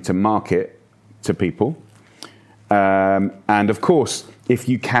money to market to people, and of course, if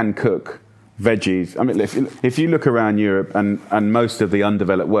you can cook veggies, I mean, if you look around Europe and most of the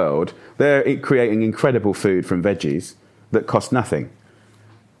undeveloped world, they're creating incredible food from veggies that cost nothing.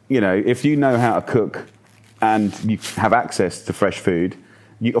 You know, if you know how to cook and you have access to fresh food,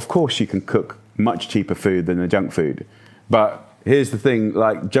 of course you can cook much cheaper food than the junk food. But here's the thing,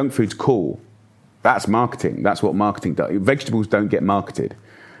 like, junk food's cool. That's marketing. That's what marketing does. Vegetables don't get marketed.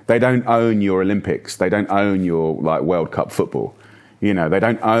 They don't own your Olympics. They don't own your, like, World Cup football. You know, they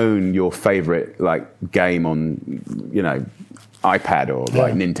don't own your favorite, like, game on, you know, iPad or,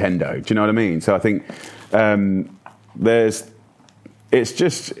 like, Nintendo. Do you know what I mean? So I think it's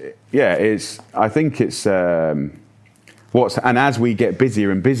just, I think it's, and as we get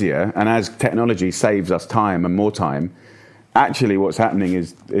busier and busier, and as technology saves us time and more time, actually what's happening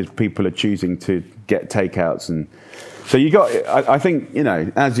is people are choosing to get takeouts. And so I think, you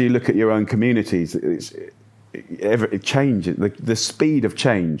know, as you look at your own communities, it changes, the speed of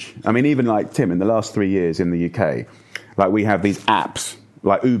change. I mean, even like Tim, in the last 3 years in the UK, like we have these apps,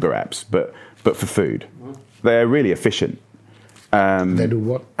 like Uber apps, but for food. They're really efficient. They do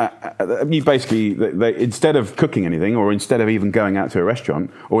what? You basically, they, instead of cooking anything, or instead of even going out to a restaurant,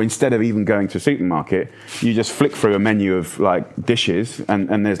 or instead of even going to a supermarket, you just flick through a menu of like dishes,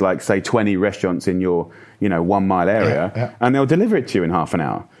 and there's like, say, 20 restaurants in your, you know, 1 mile area, and they'll deliver it to you in half an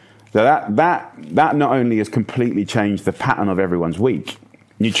hour. So that not only has completely changed the pattern of everyone's week,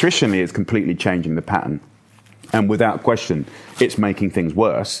 nutritionally it's completely changing the pattern, and without question, it's making things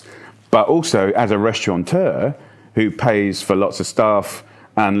worse. But also, as a restaurateur who pays for lots of staff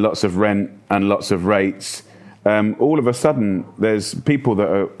and lots of rent and lots of rates, all of a sudden there's people that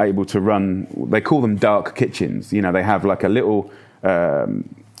are able to run, they call them dark kitchens. You know, they have like a little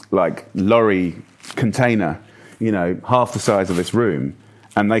like lorry container, you know, half the size of this room,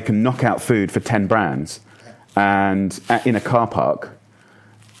 and they can knock out food for 10 brands and in a car park,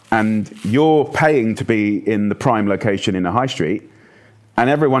 and you're paying to be in the prime location in a high street, and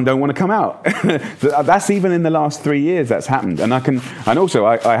everyone don't want to come out. That's even in the last 3 years that's happened. And also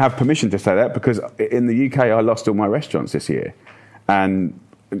I have permission to say that, because in the UK I lost all my restaurants this year. And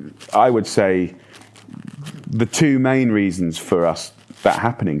I would say the 2 main reasons for us that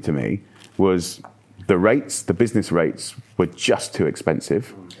happening to me was the business rates were just too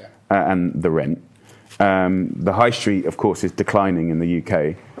expensive, and the rent. The high street, of course, is declining in the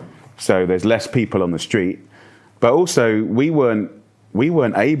UK, so there's less people on the street. But also we weren't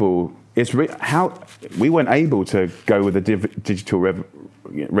able. We weren't able to go with the digital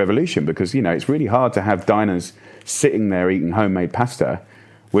revolution, because, you know, it's really hard to have diners sitting there eating homemade pasta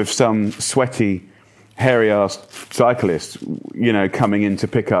with some sweaty, hairy-ass cyclist, you know, coming in to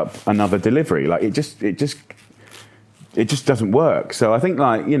pick up another delivery. Like it just doesn't work. So I think,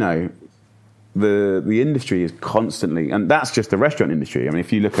 like, you know, the industry is constantly, and that's just the restaurant industry. I mean,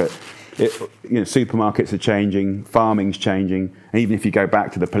 if you look at it, you know, supermarkets are changing, farming's changing, and even if you go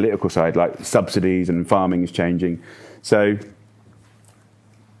back to the political side, like subsidies and farming is changing. So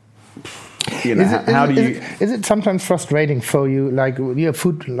You know, how do you? Is it sometimes frustrating for you? Like you're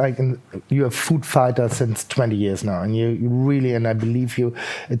a food fighter since 20 years now, and you really, and I believe you,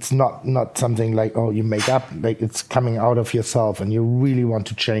 it's not something like, oh, you make up, like it's coming out of yourself, and you really want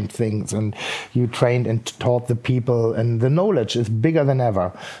to change things, and you trained and taught the people, and the knowledge is bigger than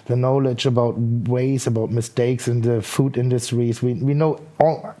ever. The knowledge about ways, about mistakes in the food industries, we know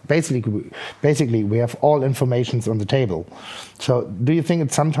all. Basically, we have all informations on the table. So, do you think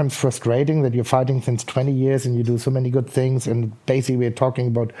it's sometimes frustrating that you're fighting since 20 years and you do so many good things, and basically we're talking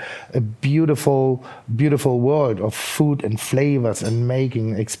about a beautiful, beautiful world of food and flavors and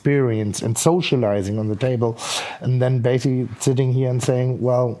making experience and socializing on the table, and then basically sitting here and saying,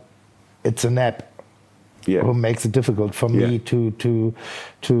 well, it's an app who makes it difficult for me to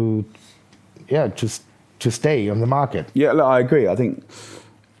stay on the market. Yeah, look, I agree. I think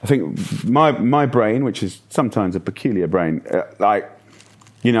my brain, which is sometimes a peculiar brain, I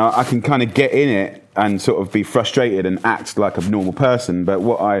can kind of get in it and sort of be frustrated and act like a normal person. But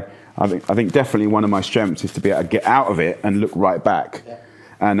what I think definitely one of my strengths is to be able to get out of it and look right back. Yeah.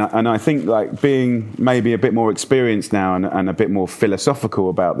 And I think like being maybe a bit more experienced now and a bit more philosophical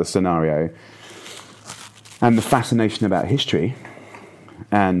about the scenario and the fascination about history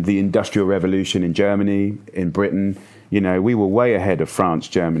and the Industrial Revolution in Germany, in Britain. You know, we were way ahead of France,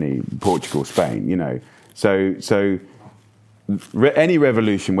 Germany, Portugal, Spain, you know. So any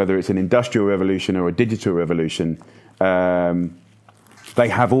revolution, whether it's an industrial revolution or a digital revolution, they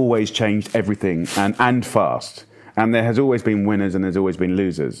have always changed everything and fast. And there has always been winners and there's always been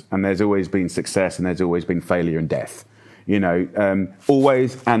losers. And there's always been success and there's always been failure and death. You know,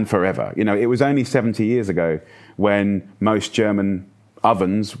 always and forever. You know, it was only 70 years ago when most German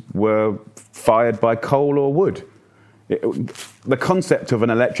ovens were fired by coal or wood. The concept of an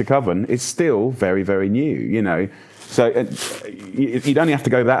electric oven is still very, very new, you know. So you'd only have to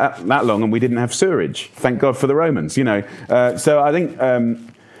go that long, and we didn't have sewerage. Thank God for the Romans, you know. So I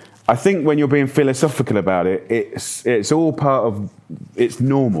think when you're being philosophical about it, it's all part of, it's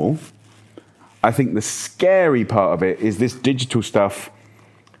normal. I think the scary part of it is this digital stuff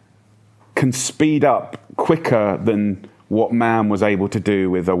can speed up quicker than what man was able to do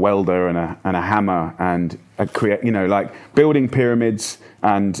with a welder and a hammer and create, you know, like building pyramids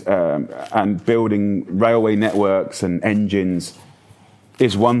and building railway networks and engines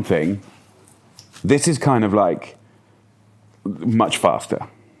is one thing. This is kind of like much faster,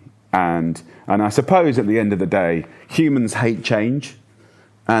 and I suppose at the end of the day, humans hate change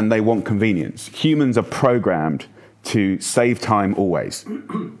and they want convenience. Humans are programmed to save time always.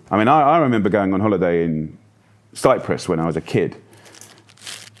 I mean, I remember going on holiday in Cyprus when I was a kid,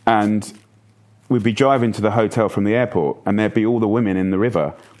 and we'd be driving to the hotel from the airport and there'd be all the women in the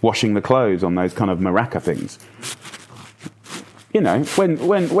river washing the clothes on those kind of maraca things. You know,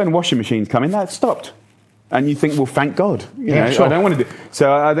 when washing machines come in, that stopped. And you think, well, thank God. You know, sure. I don't want to do.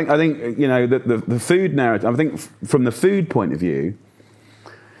 So I think you know, the food narrative, I think from the food point of view,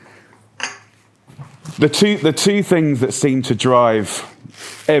 the two things that seem to drive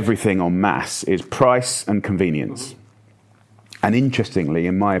everything en masse is price and convenience. And interestingly,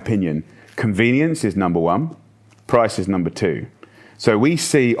 in my opinion, convenience is number one, price is number two. So we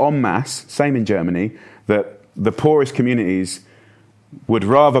see en masse, same in Germany, that the poorest communities would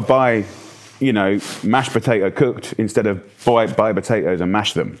rather buy, you know, mashed potato cooked instead of buy potatoes and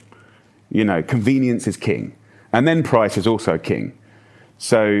mash them. You know, convenience is king. And then price is also king.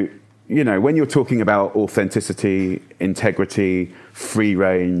 So, you know, when you're talking about authenticity, integrity, free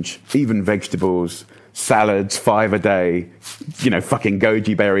range, even vegetables, salads, 5 a day, you know, fucking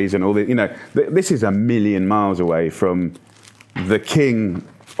goji berries and all this, you know, this is a million miles away from the king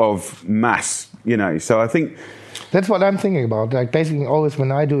of mass, you know. So I think that's what I'm thinking about. Like basically, always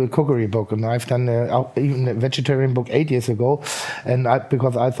when I do a cookery book, and I've done even a vegetarian book 8 years ago, and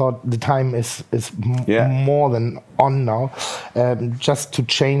because I thought the time is more than on now, just to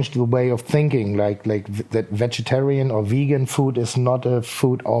change the way of thinking. Like that vegetarian or vegan food is not a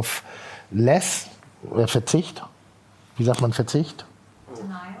food of less Verzicht. Wie sagt man Verzicht?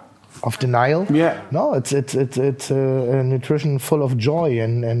 Of denial. Yeah. No, it's a nutrition full of joy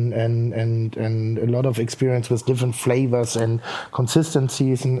and a lot of experience with different flavors and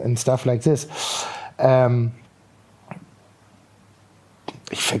consistencies and stuff like this.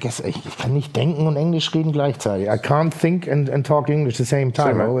 Ich kann nicht denken und Englisch reden gleichzeitig. I can't think and talk English at the same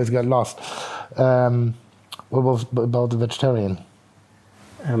time. I always get lost. What was about the vegetarian?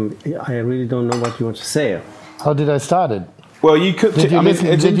 I really don't know what you want to say. How did I start it? Well, you cooked it.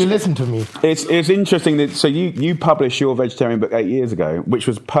 Did you listen to me? It's interesting that so you published your vegetarian book 8 years ago, which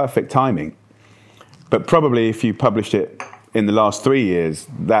was perfect timing. But probably if you published it in the last 3 years,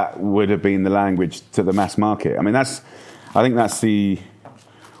 that would have been the language to the mass market. I mean, I think that's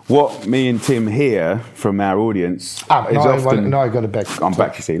what me and Tim hear from our audience is often. I got it back. I'm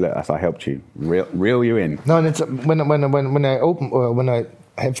back. You see, look, I helped you reel you in. No, and it's when I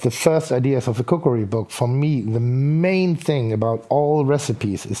have the first ideas of a cookery book. For me, the main thing about all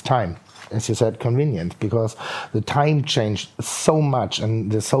recipes is time. As you said, convenience, because the time changed so much,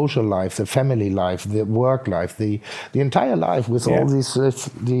 and the social life, the family life, the work life, the entire life with all these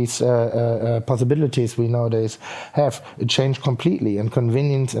possibilities we nowadays have, it changed completely. And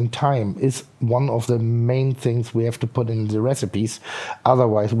convenience and time is one of the main things we have to put in the recipes.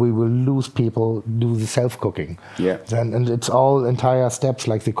 Otherwise, we will lose people do the self-cooking. Yeah, and it's all entire steps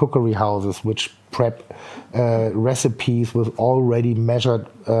like the cookery houses, which prep recipes with already measured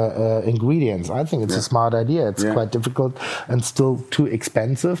ingredients. I think it's a smart idea. It's quite difficult and still too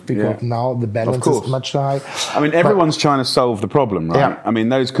expensive because now the balance is much high. I mean, everyone's trying to solve the problem, right? Yeah. I mean,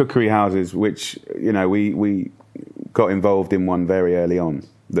 those cookery houses, which, you know, we got involved in one very early on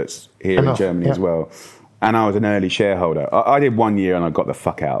that's here in Germany as well. And I was an early shareholder. I did 1 year and I got the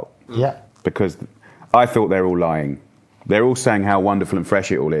fuck out. Yeah. Because I thought they're all lying. They're all saying how wonderful and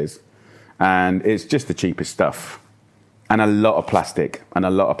fresh it all is. And it's just the cheapest stuff. And a lot of plastic and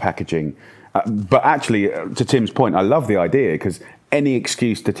a lot of packaging. But actually, to Tim's point, I love the idea because any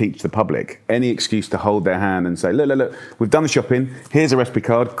excuse to teach the public, any excuse to hold their hand and say, look, we've done the shopping, here's a recipe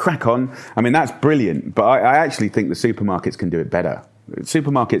card, crack on. I mean, that's brilliant. But I actually think the supermarkets can do it better.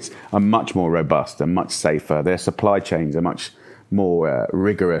 Supermarkets are much more robust and much safer. Their supply chains are much more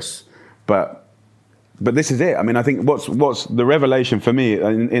rigorous. But this is it. I mean, I think what's the revelation for me,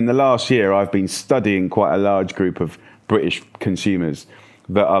 in the last year, I've been studying quite a large group of British consumers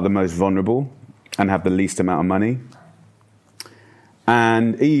that are the most vulnerable and have the least amount of money.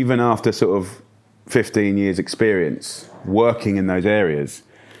 And even after sort of 15 years experience working in those areas,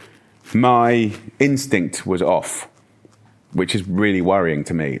 my instinct was off, which is really worrying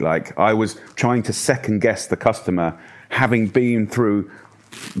to me. Like, I was trying to second guess the customer, having been through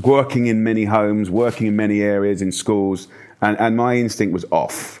working in many homes, working in many areas, in schools, and my instinct was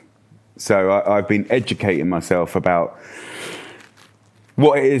off. So I've been educating myself about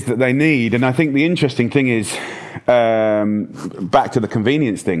what it is that they need. And I think the interesting thing is, back to the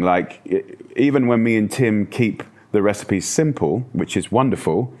convenience thing, like, even when me and Tim keep the recipes simple, which is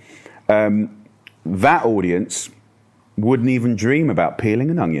wonderful, that audience wouldn't even dream about peeling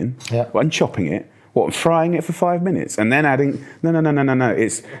an onion and chopping it. Frying it for 5 minutes and then adding? No.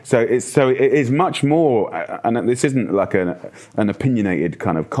 It is much more, and this isn't like an opinionated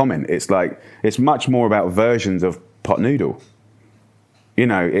kind of comment. It's much more about versions of pot noodle. You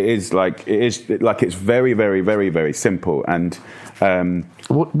know, it's very, very, very, very simple. And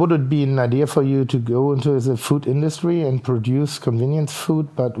would it be an idea for you to go into the food industry and produce convenience food,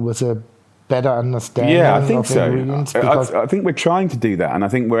 but with a better understanding I think of ingredients? I think we're trying to do that, and I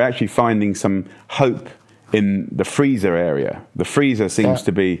think we're actually finding some hope in the freezer area. The freezer seems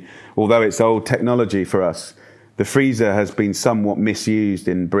to be, although it's old technology for us, the freezer has been somewhat misused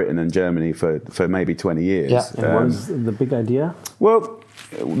in Britain and Germany for maybe 20 years. Yeah. And what's the big idea? Well,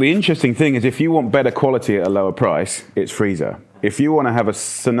 the interesting thing is, if you want better quality at a lower price, it's freezer. If you want to have a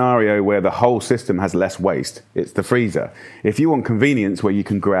scenario where the whole system has less waste, it's the freezer. If you want convenience where you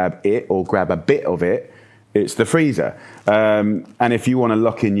can grab it or grab a bit of it, it's the freezer. And if you want to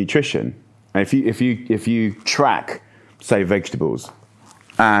lock in nutrition, if you track, say, vegetables,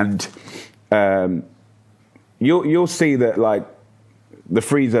 and you'll see that, like, the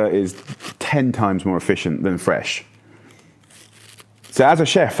freezer is 10 times more efficient than fresh. So as a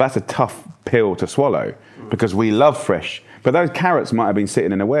chef, that's a tough pill to swallow because we love fresh. But those carrots might have been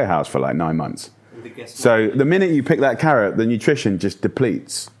sitting in a warehouse for like 9 months. So the minute you pick that carrot, the nutrition just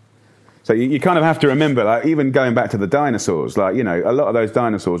depletes. So you kind of have to remember, like, even going back to the dinosaurs, like, you know, a lot of those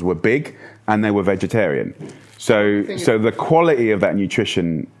dinosaurs were big and they were vegetarian. So the quality of that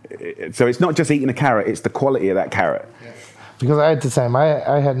nutrition, so it's not just eating a carrot, it's the quality of that carrot. Yeah. Because I had the same.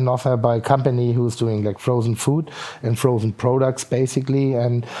 I had an offer by a company who's doing like frozen food and frozen products basically,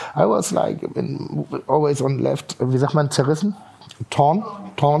 and I was like always on left. Wie sagt man, zerrissen? Torn.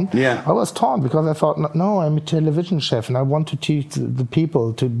 Yeah. I was torn because I thought, no, I'm a television chef and I want to teach the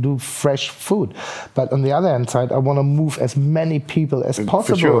people to do fresh food. But on the other hand side, I want to move as many people as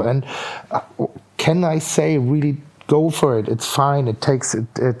possible. For sure. And can I say really, go for it? It's fine.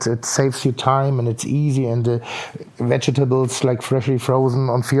 It saves you time and it's easy. And vegetables like freshly frozen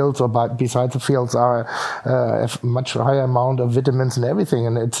on fields or beside the fields are have much higher amount of vitamins and everything,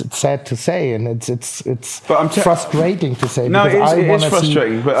 and it's sad to say, and it's frustrating to say. No, because it is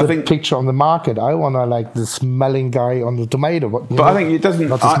frustrating. But I think the picture on the market. I want to like the smelling guy on the tomato. But I think it doesn't.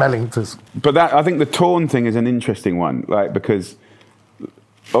 Not the smelling. But I think the torn thing is an interesting one, like because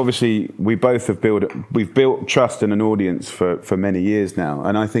obviously we've built trust and an audience for many years now,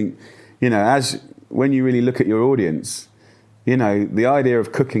 and I think when you really look at your audience, the idea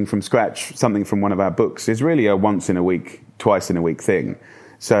of cooking from scratch something from one of our books is really a once in a week, twice in a week thing.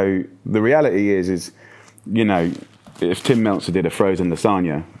 So the reality is if Tim Mälzer did a frozen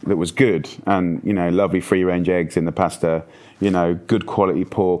lasagna that was good and lovely free range eggs in the pasta, good quality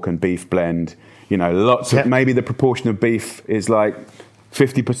pork and beef blend, lots of, maybe the proportion of beef is like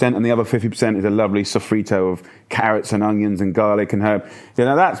 50% and the other 50% is a lovely sofrito of carrots and onions and garlic and herb.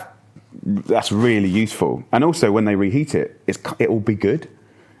 That's really useful. And also when they reheat it, it will be good.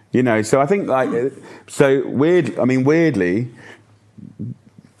 So I think weirdly,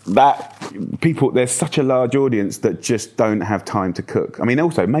 that people, there's such a large audience that just don't have time to cook. I mean,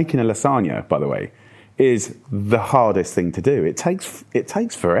 also making a lasagna, by the way, is the hardest thing to do. It takes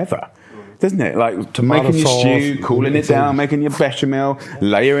forever, doesn't it? Like making your stew, cooling it down, making your bechamel,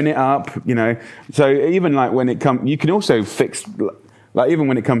 layering it up, So even like when it comes, you can also fix, like even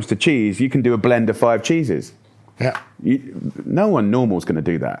when it comes to cheese, you can do a blend of 5 cheeses. Yeah. No one normal is going to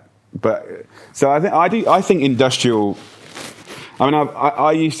do that. But so I think industrial. I mean,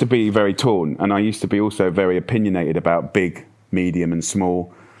 I used to be very torn, and I used to be also very opinionated about big, medium, and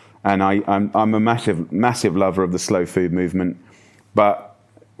small. And I'm a massive lover of the slow food movement. But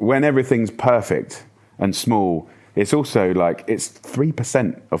when everything's perfect and small, it's also like it's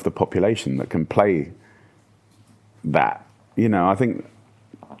 3% of the population that can play that. I think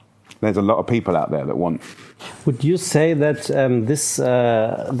there's a lot of people out there that want. Would you say that this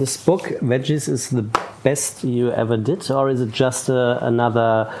book, Veggies, is the best you ever did, or is it just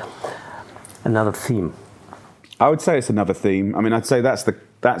another theme? I would say it's another theme. I mean, I'd say that's the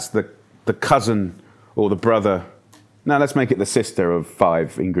cousin or the brother. No, let's make it the sister of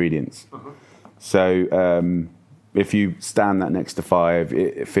 5 ingredients. Uh-huh. So if you stand that next to 5,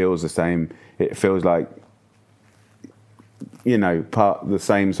 it feels the same. It feels like part of the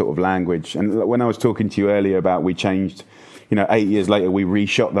same sort of language. And when I was talking to you earlier about we changed, 8 years later, we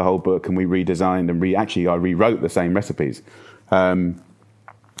reshot the whole book and we redesigned and I rewrote the same recipes.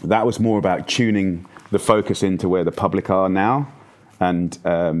 That was more about tuning the focus into where the public are now. And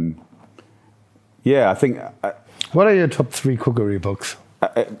I think... what are your top 3 cookery books?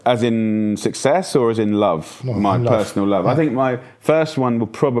 As in success or as in love? No, my personal love. I think my first one will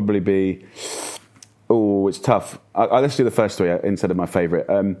probably be... Oh, it's tough. Let's do the first 3 instead of my favourite.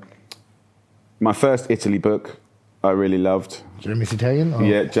 My first Italy book, I really loved. Jamie's Italian? Or?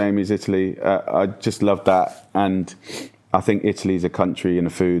 Yeah, Jamie's Italy. I just loved that. And I think Italy is a country and a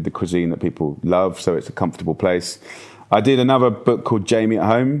food, the cuisine that people love, so it's a comfortable place. I did another book called Jamie at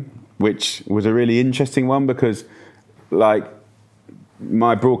Home, which was a really interesting one because, like,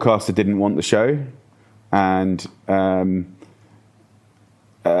 my broadcaster didn't want the show. And...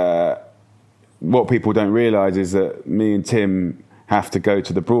 what people don't realise is that me and Tim have to go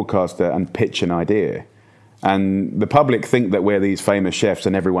to the broadcaster and pitch an idea. And the public think that we're these famous chefs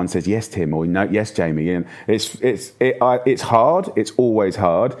and everyone says, yes, Tim, or no, yes, Jamie. And it's hard. It's always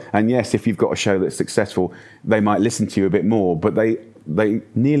hard. And yes, if you've got a show that's successful, they might listen to you a bit more, but they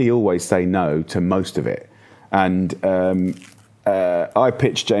nearly always say no to most of it. And I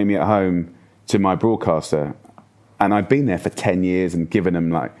pitched Jamie at Home to my broadcaster, and I'd been there for 10 years and given them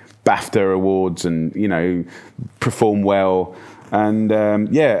like BAFTA awards and, perform well. And,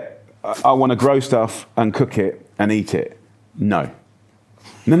 I want to grow stuff and cook it and eat it. No,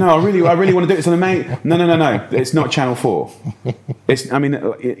 I really want to do it. So no. It's not Channel 4.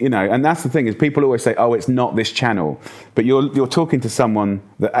 And that's the thing is people always say, oh, it's not this channel. But you're talking to someone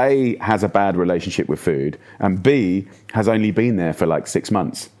that A, has a bad relationship with food, and B, has only been there for like 6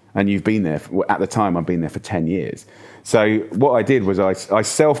 months. And you've been there, at the time, I've been there for 10 years. So what I did was I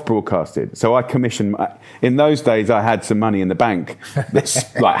self-broadcasted. So I commissioned, in those days, I had some money in the bank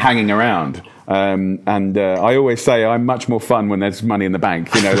that's like hanging around. I always say I'm much more fun when there's money in the bank,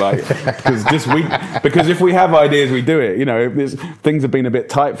 because if we have ideas, we do it. Things have been a bit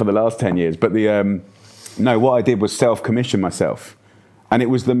tight for the last 10 years. But what I did was self-commission myself. And it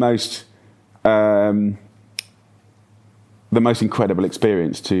was the most incredible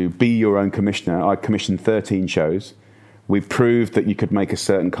experience to be your own commissioner. I commissioned 13 shows. We proved that you could make a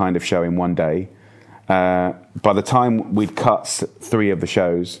certain kind of show in one day. By the time we'd cut 3 of the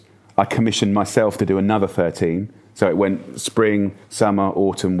shows, I commissioned myself to do another 13. So it went spring, summer,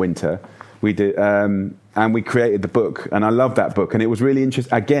 autumn, winter. We did, and we created the book, and I love that book. And it was really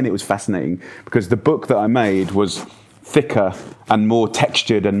interesting. Again, it was fascinating because the book that I made was thicker and more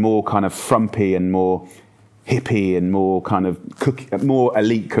textured and more kind of frumpy and more hippie and more kind of more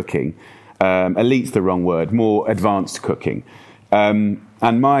elite cooking. Elite's the wrong word. More advanced cooking. And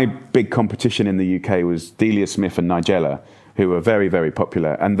my big competition in the UK was Delia Smith and Nigella, who were very, very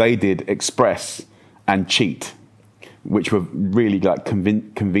popular, and they did Express and Cheat, which were really like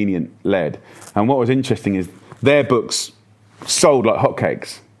convenient led. And what was interesting is their books sold like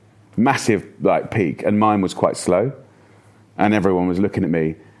hotcakes, massive like peak, and mine was quite slow. And everyone was looking at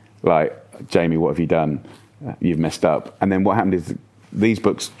me like, Jamie, what have you done? You've messed up. And then what happened is these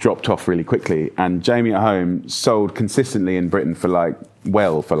books dropped off really quickly, and Jamie at Home sold consistently in Britain for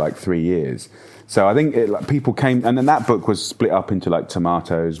like 3 years. So I think people came, and then that book was split up into like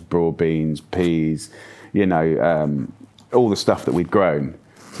tomatoes, broad beans, peas, all the stuff that we'd grown.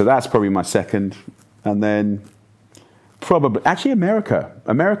 So that's probably my second. And then probably, actually America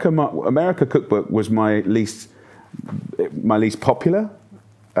Cookbook was my least popular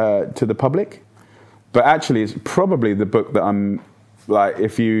to the public. But actually it's probably the book that I'm like,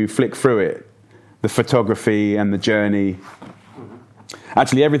 if you flick through it, the photography and the journey,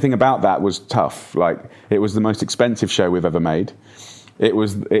 actually everything about that was tough. Like, it was the most expensive show we've ever made.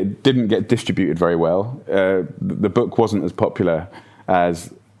 It didn't get distributed very well. The book wasn't as popular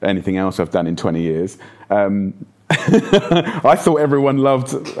as anything else I've done in 20 years. I thought everyone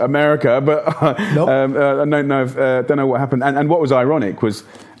loved America, but nope. I don't know what happened. And what was ironic was,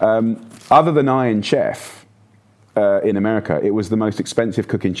 other than Iron Chef in America, it was the most expensive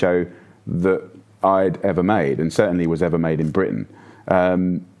cooking show that I'd ever made, and certainly was ever made in Britain.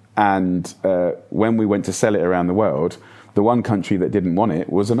 And when we went to sell it around the world, the one country that didn't want it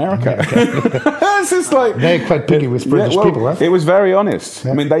was America. It's just like, they're quite picky with British people, right? It was very honest.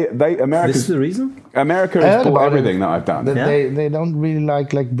 Yeah. I mean, America. This is the reason? America has bought everything that I've done. They don't really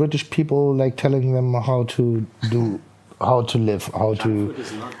like British people like telling them how to do, how to live, how to.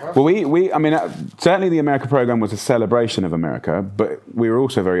 Well, I mean, certainly the America program was a celebration of America, but we were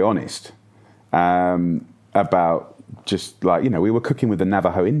also very honest about just like, we were cooking with the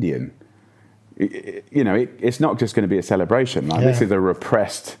Navajo Indian. It's not just going to be a celebration. Like, this is a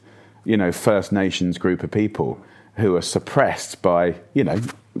repressed, First Nations group of people who are suppressed by,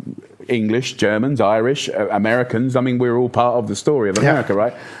 English, Germans, Irish, Americans. I mean, we're all part of the story of America,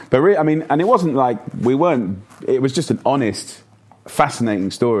 right? But and it wasn't like it was just an honest, fascinating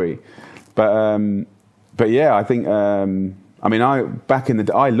story. But yeah, I think, I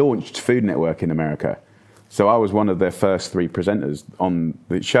launched Food Network in America. So I was one of their first 3 presenters on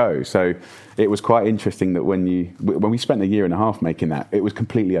the show. So it was quite interesting that when we spent a year and a half making that, it was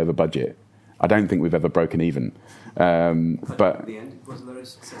completely over budget. I don't think we've ever broken even. But at the end, it was very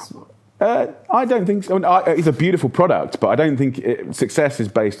successful. I don't think so. It's a beautiful product, but I don't think success is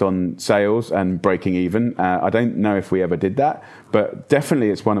based on sales and breaking even. I don't know if we ever did that, but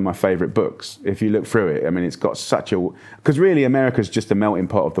definitely it's one of my favourite books. If you look through it, I mean, it's got because really America's just a melting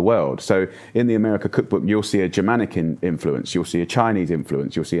pot of the world. So in the America Cookbook, you'll see a Germanic influence, you'll see a Chinese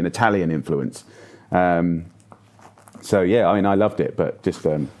influence, you'll see an Italian influence. So yeah, I mean, I loved it, but just.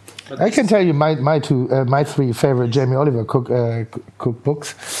 I can tell you my 3 favorite Jamie Oliver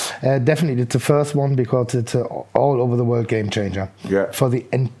cookbooks. Definitely, it's the first one because it's an all over the world game changer for the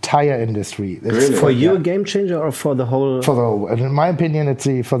entire industry. Really? For you, a game changer, or for the whole? For the whole. And in my opinion, it's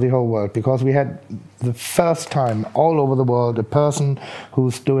for the whole world, because we had the first time all over the world a person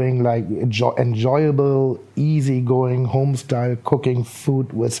who's doing like enjoyable, easygoing home style cooking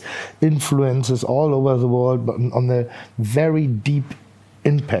food with influences all over the world, but on the very deep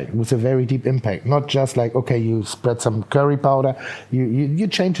impact, with a very deep impact. Not just like, okay, you spread some curry powder, you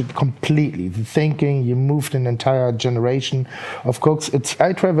change it completely. The thinking, you moved an entire generation of cooks.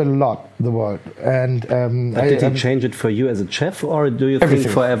 I travel a lot the world, and did he change it for you as a chef, or do you think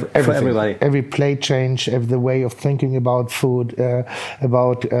for everybody? Every plate change, the way of thinking about food,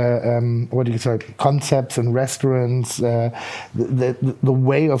 about what do you say, concepts and restaurants, the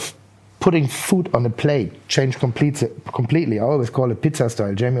way of putting food on a plate changed completely. I always call it pizza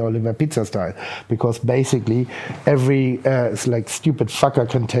style, Jamie Oliver pizza style, because basically every like stupid fucker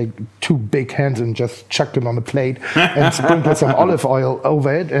can take 2 big hands and just chuck them on a plate and sprinkle some olive oil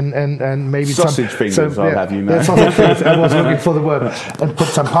over it and maybe sausage fingers. I'll have you know. Sausage fingers. I was looking for the word, and put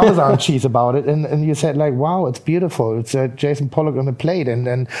some Parmesan cheese about it, and you said like, wow, it's beautiful. It's Jason Pollock on a plate,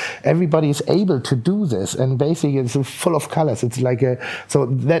 and everybody is able to do this, and basically it's full of colors. It's like so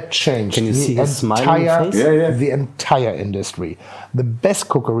that changed. changed. Can you see his smile on his face? Yeah. The entire industry. The best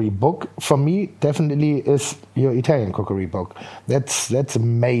cookery book for me definitely is your Italian cookery book. That's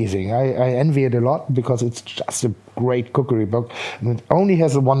amazing. I envy it a lot because it's just a great cookery book, and it only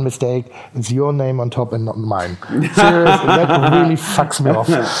has one mistake. It's your name on top and not mine. Seriously, that really fucks me off.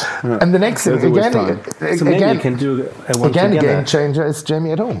 And the next thing, again, you can do one again, together. game changer is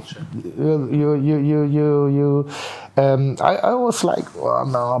Jamie at home. I was like, well,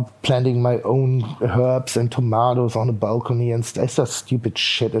 now planting my own herbs and tomatoes on a balcony, and it's just stupid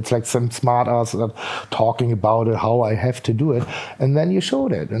shit. It's like some smart ass that talking about it, how I have to do it, and then you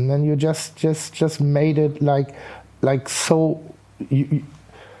showed it, and then you just made it like so.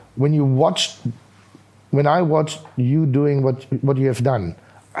 When I watched you doing what you have done,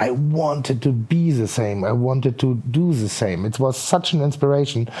 I wanted to be the same. I wanted to do the same. It was such an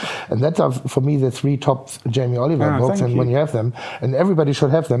inspiration. And that's, for me, the 3 top Jamie Oliver books. And when you have them, and everybody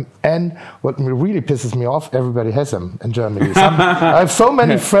should have them. And what really pisses me off, everybody has them in Germany. I have so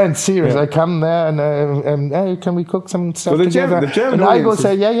many friends, serious. I come there and hey, can we cook some stuff together? The German and I go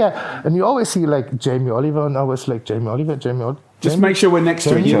say, yeah. And you always see like Jamie Oliver, and I was like, Jamie Oliver. Just make sure we're next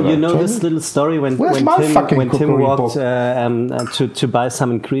to each other. You know this little story when Tim walked to buy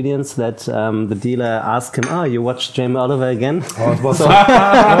some ingredients that the dealer asked him, you watched Jamie Oliver again? Oh, it was so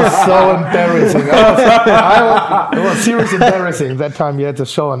embarrassing. It was seriously embarrassing. That time you had the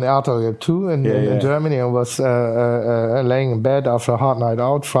show on RTL 2 in Germany. I was laying in bed after a hard night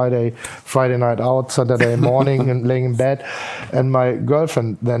out, Friday night out, Saturday morning, and laying in bed. And my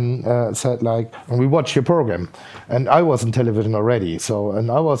girlfriend then said, like, and we watched your program. And I was on television already, and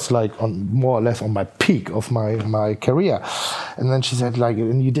I was like more or less on my peak of my career. And then she said, like,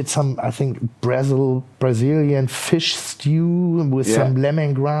 and you did some, I think, Brazilian fish stew with some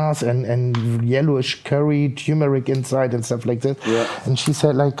lemongrass and yellowish curry, turmeric inside and stuff like that. Yeah. And she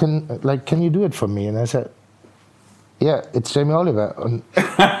said, can you do it for me? And I said, yeah, it's Jamie Oliver. And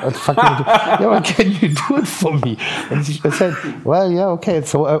can you do it for me? And I said, well, yeah, okay.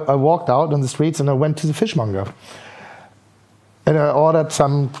 So I walked out on the streets and I went to the fishmonger. And I ordered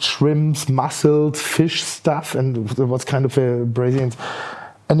some shrimps, mussels, fish stuff, and it was kind of a Brazilian.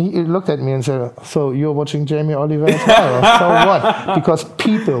 And he looked at me and said, so you're watching Jamie Oliver as well? So what? Because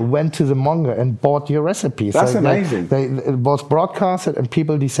people went to the monger and bought your recipes. That's amazing. It was broadcasted, and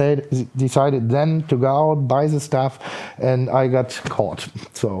people decided then to go out, buy the stuff, and I got caught.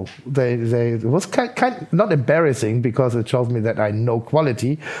 So it was kind not embarrassing because it shows me that I know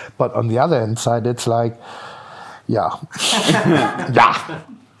quality, but on the other hand side, it's like, yeah.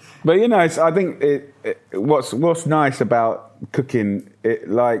 But I think what's nice about cooking,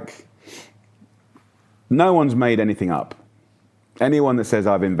 no one's made anything up. Anyone that says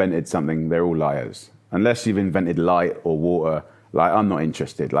I've invented something, they're all liars. Unless you've invented light or water, I'm not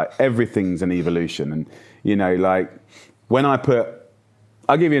interested. Everything's an evolution, and when I'll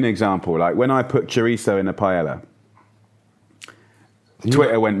give you an example. When I put chorizo in a paella.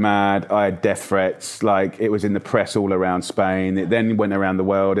 Twitter went mad. I had death threats. It was in the press all around Spain. It then went around the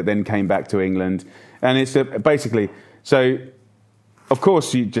world. It then came back to England. And it's basically... So, of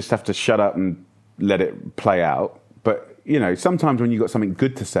course, you just have to shut up and let it play out. But, sometimes when you've got something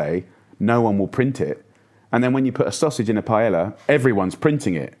good to say, no one will print it. And then when you put a sausage in a paella, everyone's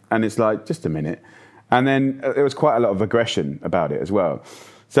printing it. And it's like, just a minute. And then there was quite a lot of aggression about it as well.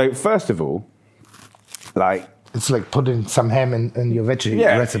 So, first of all, it's like putting some ham in your veggie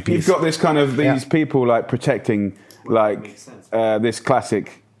recipes. You've got this kind of these people protecting this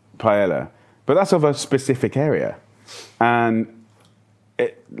classic paella, but that's of a specific area, and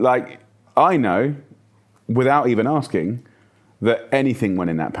I know without even asking that anything went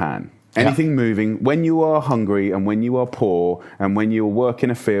in that pan. Anything moving, when you are hungry and when you are poor and when you work in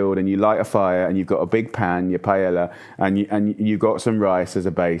a field and you light a fire and you've got a big pan, your paella, and you've got some rice as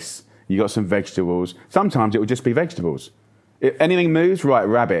a base. You got some vegetables. Sometimes it will just be vegetables. If anything moves, right?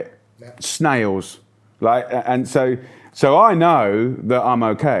 Rabbit, snails, and so I know that I'm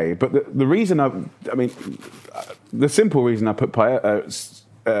okay. But the reason the simple reason I put chorizo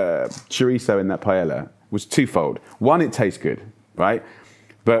in that paella was twofold. One, it tastes good, right?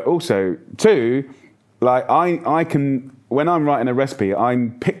 But also, two, I can, when I'm writing a recipe,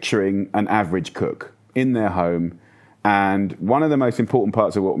 I'm picturing an average cook in their home. And one of the most important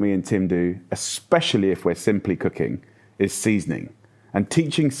parts of what me and Tim do, especially if we're simply cooking, is seasoning. And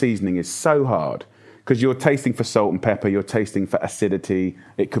teaching seasoning is so hard because you're tasting for salt and pepper, you're tasting for acidity.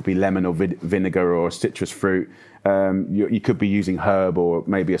 It could be lemon or vinegar or citrus fruit. You could be using herb or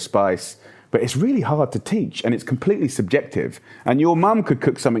maybe a spice. but it's really hard to teach, and it's completely subjective. And your mum could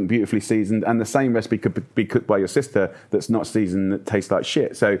cook something beautifully seasoned, and the same recipe could be cooked by your sister that's not seasoned, that tastes like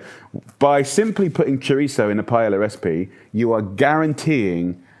shit. So by simply putting chorizo in a paella recipe, you are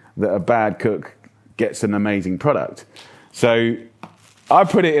guaranteeing that a bad cook gets an amazing product. So I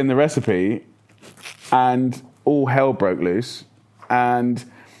put it in the recipe, and all hell broke loose, and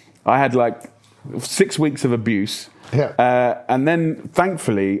I had like 6 weeks of abuse. Yeah. And then,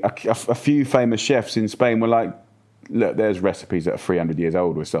 thankfully, a few famous chefs in Spain were like, look, there's recipes that are 300 years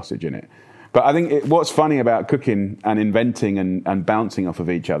old with sausage in it. But I think what's funny about cooking and inventing and bouncing off of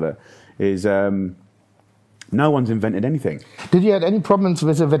each other is no one's invented anything. Did you have any problems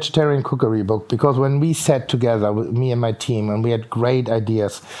with the vegetarian cookery book? Because when we sat together, with me and my team, and we had great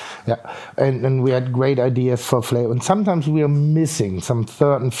ideas, and we had great ideas for flavor, and sometimes we were missing some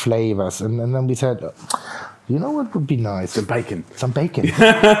certain flavors, and then we said, you know what would be nice? Some bacon. Some bacon.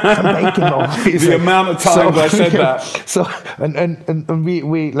 The amount of times I said that. So, and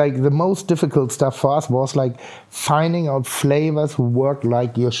we like the most difficult stuff for us was like finding out flavors who work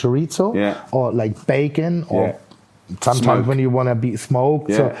like your chorizo, or like bacon, or sometimes smoke. When you want to be smoked.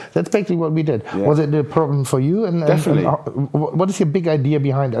 Yeah. So that's basically what we did. Yeah. Was it a problem for you? Definitely. What is your big idea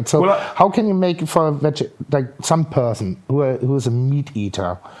behind it? So how can you make it for like some person who is a meat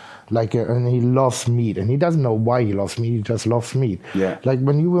eater? And he loves meat, and he doesn't know why he loves meat. He just loves meat. Yeah. Like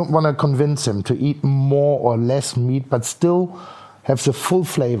when you want to convince him to eat more or less meat, but still have the full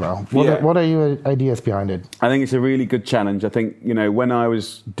flavor. What are your ideas behind it? I think it's a really good challenge. I think when I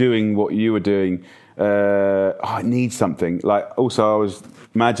was doing what you were doing, I need something. Like also, I was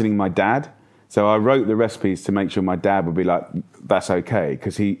imagining my dad. So I wrote the recipes to make sure my dad would be like, "That's okay,"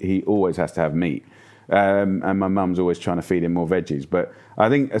 because he always has to have meat. And my mum's always trying to feed him more veggies. But I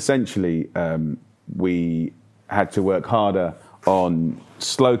think essentially we had to work harder on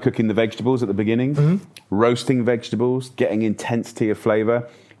slow cooking the vegetables at the beginning, roasting vegetables, getting intensity of flavor,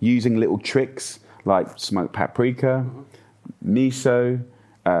 using little tricks like smoked paprika, miso,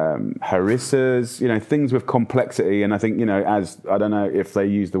 harissas, things with complexity. And I think, as I don't know if they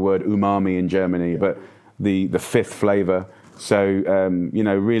use the word umami in Germany, but the fifth flavor. So,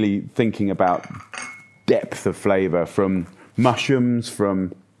 really thinking about depth of flavor from mushrooms,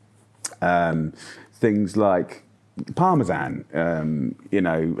 from things like parmesan,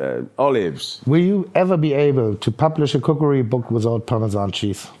 olives. Will you ever be able to publish a cookery book without Parmesan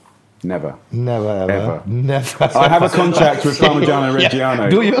cheese? Never. Never, ever. Never. I have a contract with Parmigiano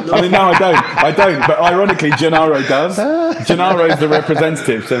Reggiano. Do you? I mean, no, I don't. But ironically, Gennaro does. Gennaro is the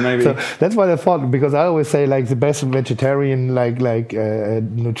representative, so maybe. So that's what I thought, because I always say like the best vegetarian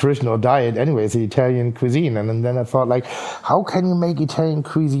nutrition or diet anyway is the Italian cuisine, and then I thought like, how can you make Italian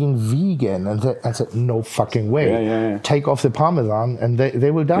cuisine vegan? And I said, no fucking way. Yeah. Take off the Parmesan, and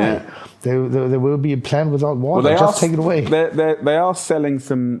they will die. Yeah. There will be a plant without water. Well, just take it away. They are selling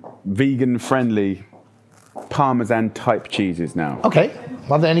some vegan-friendly Parmesan-type cheeses now. Okay.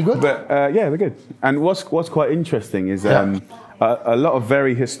 Are they any good? But they're good. And what's quite interesting is a lot of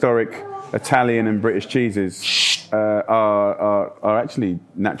very historic Italian and British cheeses are actually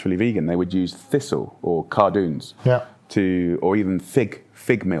naturally vegan. They would use thistle or cardoons or even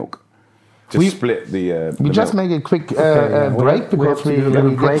fig milk. We split the just make a quick break because we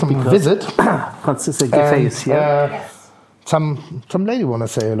get some visit. Francisco face, some lady want to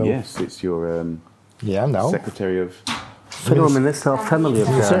say hello. Yes, it's your Secretary of Federal Minister of Family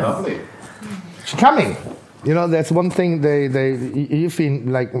Affairs. Lovely. She's coming. There's one thing you've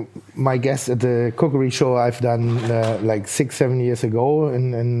been like my guest at the cookery show I've done 6-7 years ago,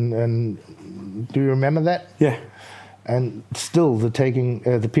 and do you remember that? Yeah. And still, the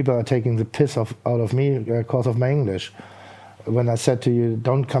people are taking the piss out of me because of my English. When I said to you,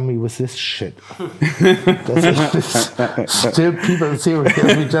 "Don't come me with this shit," still people serious.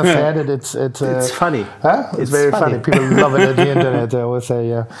 We just had it. It's funny. Huh? It's very funny. People love it at the internet. I always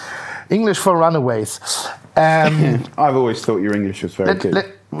say, English for runaways. I've always thought your English was very good.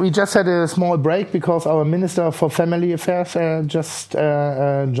 We just had a small break because our Minister for Family Affairs just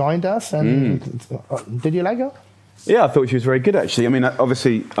joined us. And did you like her? Yeah, I thought she was very good, actually. I mean,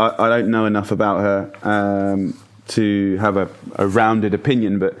 obviously, I don't know enough about her to have a rounded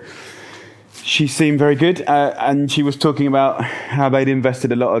opinion, but she seemed very good. And she was talking about how they'd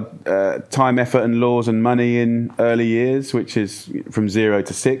invested a lot of time, effort, and laws and money in early years, which is from 0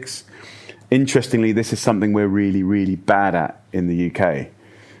 to 6. Interestingly, this is something we're really, really bad at in the UK.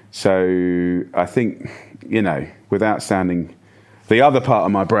 So I think, without sounding the other part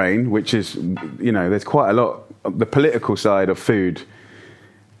of my brain, which is, there's quite a lot. The political side of food,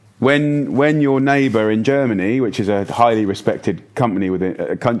 when your neighbour in Germany, which is a highly respected country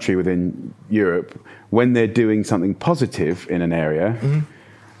within Europe, when they're doing something positive in an area,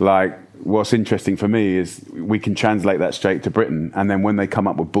 like what's interesting for me is we can translate that straight to Britain, and then when they come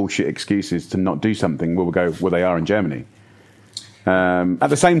up with bullshit excuses to not do something, we'll go, well, they are in Germany. At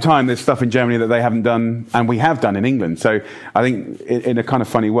the same time, there's stuff in Germany that they haven't done, and we have done in England. So I think in a kind of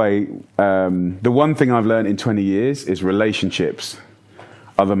funny way, the one thing I've learned in 20 years is relationships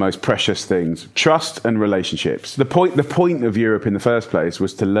are the most precious things. Trust and relationships. The point of Europe in the first place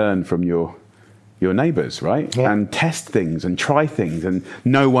was to learn from your neighbours, right? Yeah. And test things and try things, and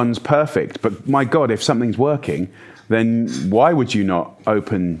no one's perfect. But my God, if something's working, then why would you not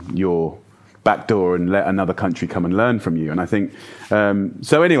open your back door and let another country come and learn from you? And I think,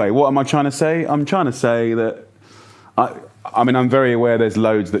 so anyway, what am I trying to say? I'm trying to say that, I mean, I'm very aware there's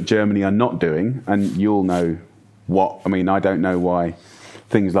loads that Germany are not doing, and you'll know what, I mean, I don't know why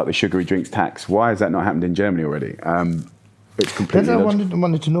things like the sugary drinks tax, why has that not happened in Germany already? It's completely logical. I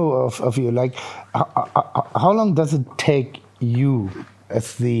wanted to know of you, like, how long does it take you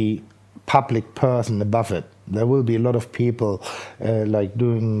as the public person above it? There will be a lot of people like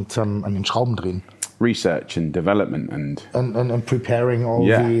doing some, I mean, Schrauben drehen. Research and development and preparing all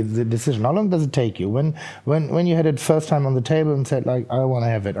the decision. How long does it take you when you had it first time on the table and said, like, I want to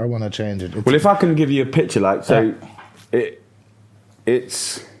have it, I want to change it? Well, if I can give you a picture, like, so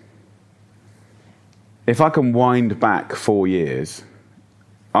it's if I can wind back 4 years,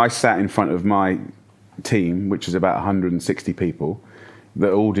 I sat in front of my team, which is about 160 people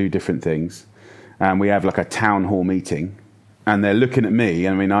that all do different things, and we have like a town hall meeting, and they're looking at me.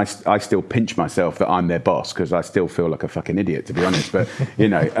 I mean, I still pinch myself that I'm their boss, because I still feel like a fucking idiot, to be honest. But, you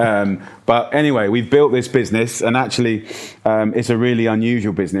know, but anyway, we've built this business, and actually it's a really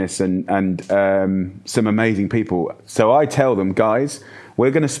unusual business, and some amazing people. So I tell them, guys,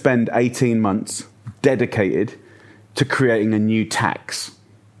 we're going to spend 18 months dedicated to creating a new tax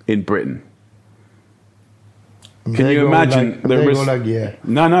in Britain. Can you imagine the risk?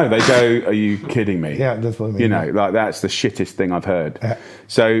 No, they go, are you kidding me? Yeah, that's what I mean. You know, like, that's the shittest thing I've heard. Yeah.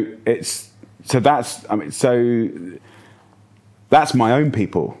 So that's my own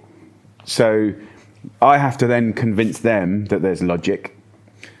people. So I have to then convince them that there's logic,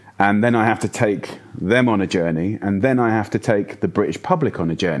 and then I have to take them on a journey, and then I have to take the British public on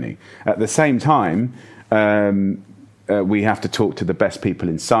a journey. At the same time, we have to talk to the best people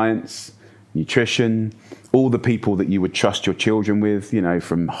in science, nutrition, all the people that you would trust your children with, you know,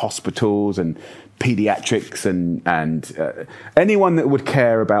 from hospitals and pediatrics and anyone that would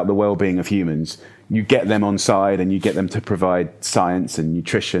care about the well-being of humans. You get them on side, and you get them to provide science and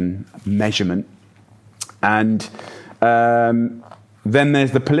nutrition, measurement. And then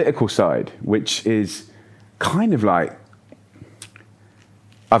there's the political side, which is kind of like,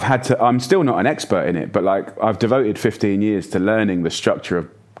 I'm still not an expert in it, but like, I've devoted 15 years to learning the structure of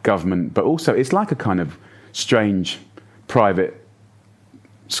government, but also it's like a kind of strange private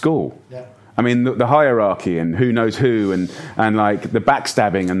school. Yeah. I mean, the hierarchy and who knows who, and like the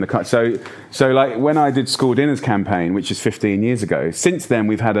backstabbing and so like when I did school dinners campaign, which is 15 years ago, since then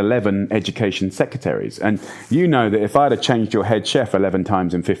we've had 11 education secretaries, and you know that if I'd have changed your head chef 11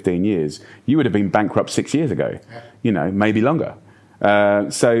 times in 15 years, you would have been bankrupt 6 years ago, you know, maybe longer.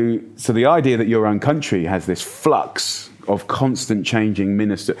 So the idea that your own country has this flux of constant changing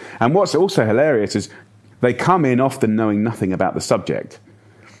minister, and what's also hilarious is they come in often knowing nothing about the subject,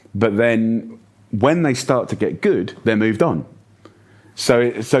 but then when they start to get good, they're moved on.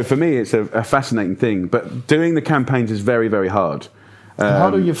 So for me, it's a fascinating thing. But doing the campaigns is very, very hard. How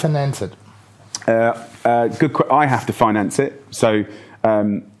do you finance it? I have to finance it. So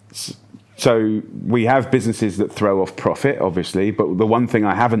we have businesses that throw off profit, obviously, but the one thing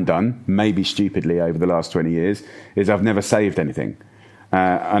I haven't done, maybe stupidly over the last 20 years, is I've never saved anything.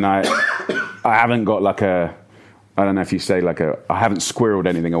 And I haven't got like I don't know if you say I haven't squirreled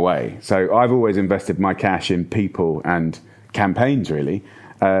anything away. So I've always invested my cash in people and campaigns, really.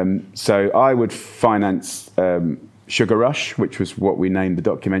 So I would finance Sugar Rush, which was what we named the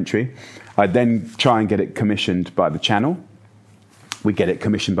documentary. I'd then try and get it commissioned by the channel. We get it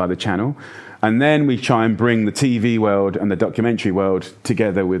commissioned by the channel, and then we try and bring the TV world and the documentary world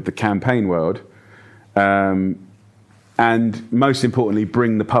together with the campaign world, and most importantly,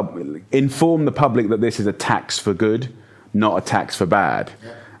 inform the public that this is a tax for good, not a tax for bad.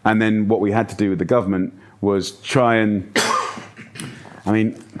 Yeah. And then what we had to do with the government was try and, I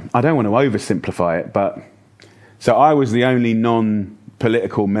mean, I don't want to oversimplify it, but so I was the only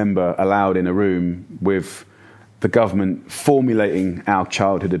non-political member allowed in a room with the government formulating our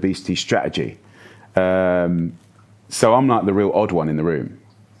childhood obesity strategy. So I'm like the real odd one in the room.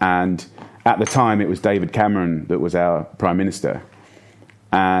 And at the time, it was David Cameron that was our Prime Minister.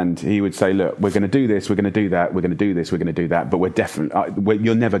 And he would say, look, we're going to do this, we're going to do that, we're going to do this, we're going to do that, but we're definitely,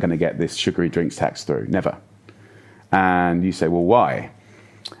 you're never going to get this sugary drinks tax through, never. And you say, well, why?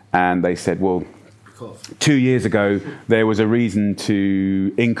 And they said, well, 2 years ago, there was a reason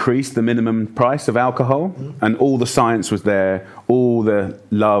to increase the minimum price of alcohol, and all the science was there, all the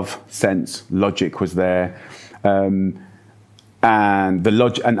love, sense, logic was there. And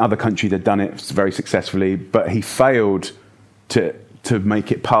other countries had done it very successfully, but he failed to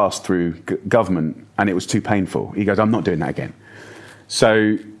make it pass through government, and it was too painful. He goes, I'm not doing that again.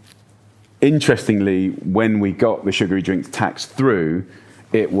 So, interestingly, when we got the sugary drinks tax through,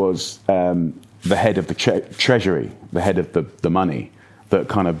 it was the head of the treasury, the head of the money, that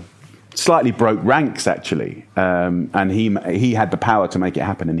kind of slightly broke ranks, actually. And he had the power to make it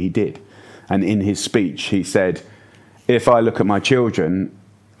happen, and he did. And in his speech, he said, if I look at my children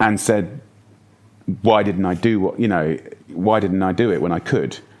and said, why didn't I do it when I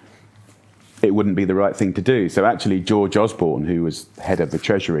could? It wouldn't be the right thing to do. So actually, George Osborne, who was head of the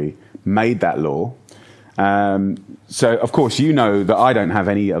Treasury, made that law. So of course, you know that I don't have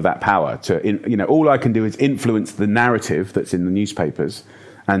any of that power to, all I can do is influence the narrative that's in the newspapers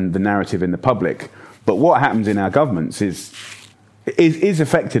and the narrative in the public. But what happens in our governments is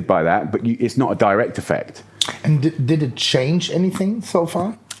affected by that, but it's not a direct effect. And did it change anything so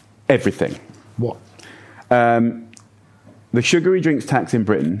far? Everything. What? The sugary drinks tax in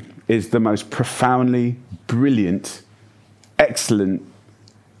Britain is the most profoundly brilliant, excellent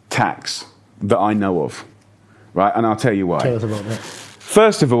tax that I know of, right? And I'll tell you why. Tell us about that.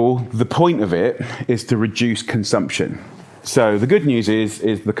 First of all, the point of it is to reduce consumption. So the good news is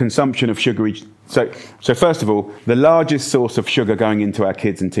the consumption of sugary. So first of all, the largest source of sugar going into our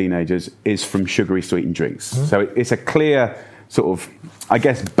kids and teenagers is from sugary sweetened drinks. Mm-hmm. So it's a clear sort of, I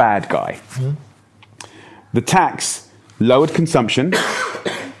guess, bad guy. Mm-hmm. The tax lowered consumption,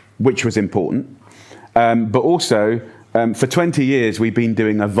 which was important, but also for 20 years we've been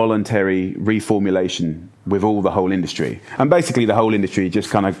doing a voluntary reformulation with the whole industry, and basically the whole industry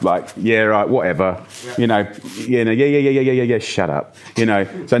just kind of like, yeah, right, whatever, yeah, shut up,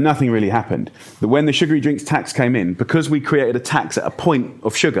 So nothing really happened. But when the sugary drinks tax came in, because we created a tax at a point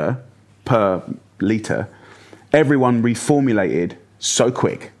of sugar per litre, everyone reformulated so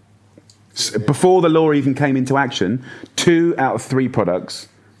quick. Before the law even came into action, 2 out of 3 products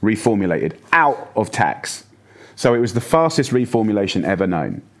reformulated out of tax. So it was the fastest reformulation ever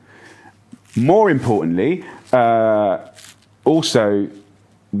known. More importantly, also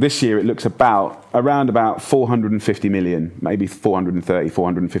this year it looks around about 450 million, maybe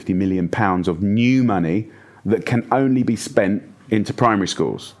 450 million pounds of new money that can only be spent into primary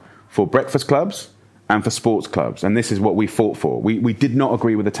schools for breakfast clubs and for sports clubs. And this is what we fought for. We did not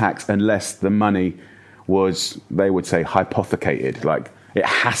agree with the tax unless the money was, they would say, hypothecated. Like, it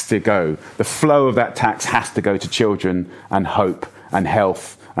has to go. The flow of that tax has to go to children and hope and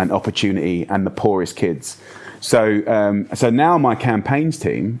health and opportunity and the poorest kids. So now my campaigns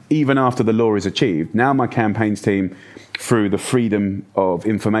team, even after the law is achieved, now my campaigns team, through the Freedom of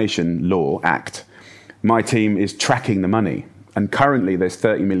Information Law Act, my team is tracking the money. And currently there's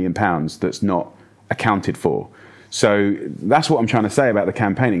 £30 million that's not accounted for. So that's what I'm trying to say about the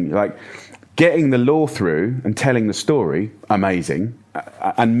campaigning. Like, getting the law through and telling the story, amazing,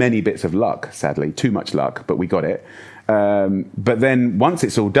 and many bits of luck, sadly, too much luck, but we got it. But then once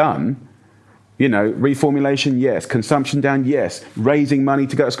it's all done, reformulation, yes. Consumption down, yes. Raising money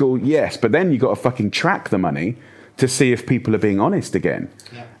to go to school, yes. But then you've got to fucking track the money to see if people are being honest again.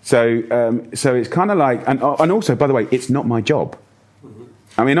 Yeah. So it's kind of like, and also, by the way, it's not my job.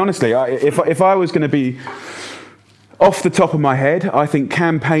 I mean, honestly, if I was going to be off the top of my head, I think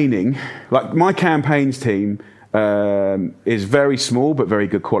campaigning, like my campaigns team is very small but very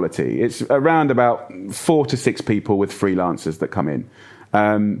good quality. It's around about 4 to 6 people with freelancers that come in.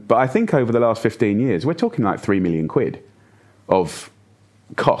 But I think over the last 15 years, we're talking like £3 million of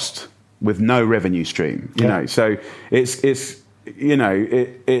cost with no revenue stream. So it's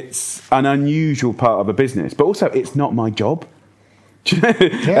an unusual part of a business, but also it's not my job.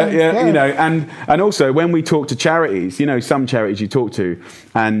 And also when we talk to charities, some charities you talk to,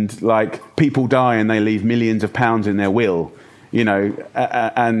 and like people die and they leave millions of pounds in their will,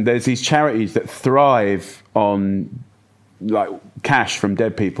 and there's these charities that thrive on like cash from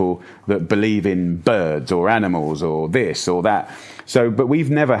dead people that believe in birds or animals or this or that. So, but we've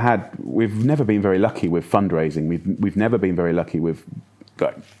never been very lucky with fundraising. We've never been very lucky with.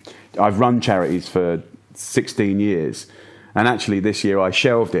 Like, I've run charities for 16 years. And actually, this year I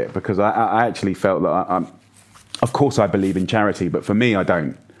shelved it because I actually felt that, of course, I believe in charity, but for me, I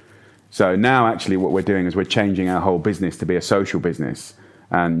don't. So now actually what we're doing is we're changing our whole business to be a social business.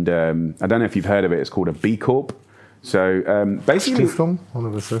 And I don't know if you've heard of it. It's called a B Corp. So basically,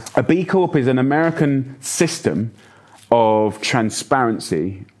 a B Corp is an American system of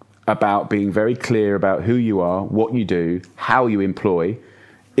transparency about being very clear about who you are, what you do, how you employ,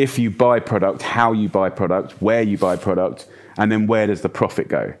 if you buy product, how you buy product, where you buy product, and then where does the profit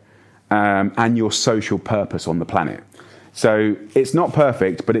go, and your social purpose on the planet. So it's not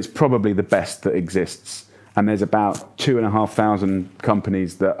perfect, but it's probably the best that exists. And there's about 2,500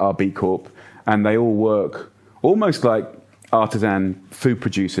 companies that are B Corp, and they all work almost like artisan food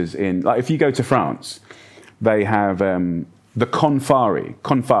producers in, like if you go to France, they have the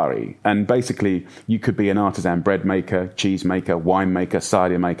confari, and basically you could be an artisan bread maker, cheese maker, wine maker,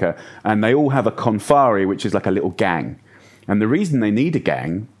 cider maker, and they all have a confari, which is like a little gang. And the reason they need a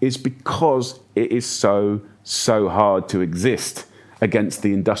gang is because it is so hard to exist against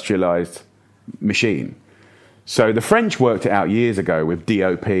the industrialized machine. So the French worked it out years ago with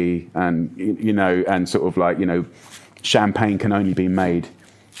DOP and, and sort of like, champagne can only be made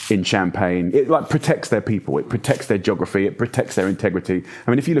in Champagne. It like protects their people. It protects their geography. It protects their integrity.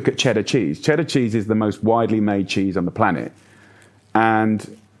 I mean, if you look at cheddar cheese is the most widely made cheese on the planet.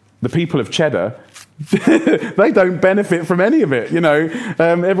 And the people of cheddar, they don't benefit from any of it.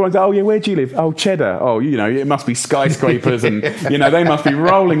 Everyone's, oh yeah, where do you live? Oh, cheddar. Oh, it must be skyscrapers and, they must be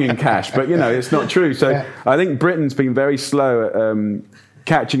rolling in cash. But, it's not true. So yeah. I think Britain's been very slow at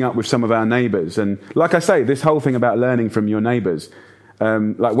catching up with some of our neighbours. And like I say, this whole thing about learning from your neighbours,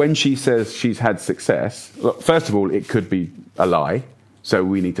 like when she says she's had success, look, first of all, it could be a lie. So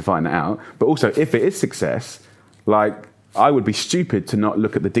we need to find that out. But also, if it is success, like, I would be stupid to not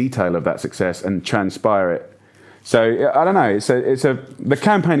look at the detail of that success and transpire it. So I don't know. The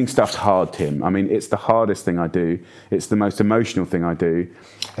campaigning stuff's hard, Tim. I mean, it's the hardest thing I do. It's the most emotional thing I do.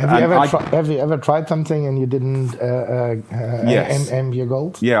 Have you ever tried something and you didn't aim your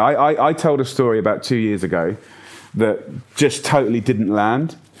goals? Yeah, I told a story about 2 years ago that just totally didn't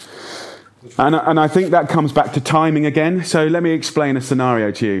land. And I think that comes back to timing again. So let me explain a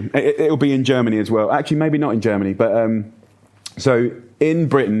scenario to you. It'll be in Germany as well. Actually, maybe not in Germany, but so in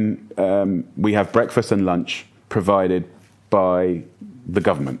Britain, we have breakfast and lunch provided by the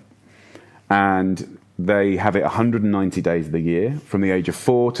government. And they have it 190 days of the year from the age of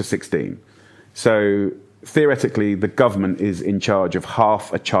 4 to 16. So theoretically, the government is in charge of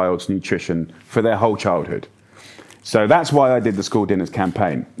half a child's nutrition for their whole childhood. So that's why I did the school dinners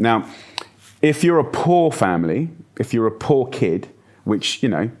campaign. Now, if you're a poor family, if you're a poor kid, which,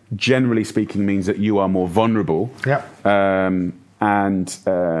 generally speaking means that you are more vulnerable, and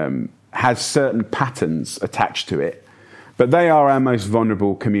has certain patterns attached to it, but they are our most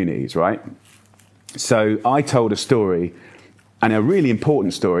vulnerable communities, right? So I told a story, and a really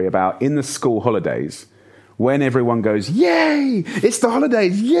important story, about in the school holidays, when everyone goes, yay, it's the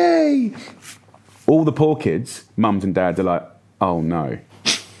holidays, yay! All the poor kids, mums and dads, are like, oh no.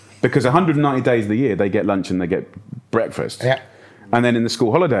 Because 190 days of the year, they get lunch and they get breakfast. Yeah. And then in the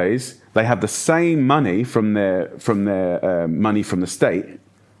school holidays, they have the same money from their money from the state,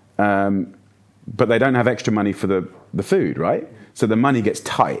 but they don't have extra money for the food, right? So the money gets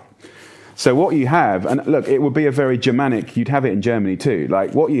tight. So what you have, and look, it would be a very Germanic, you'd have it in Germany too.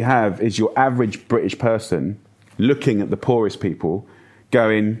 Like what you have is your average British person looking at the poorest people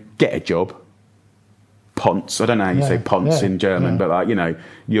going, get a job. Ponce. I don't know how you say ponce in German, but like,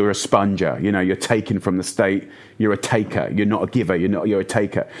 you're a sponger, you're taken from the state, you're a taker, you're not a giver, you're a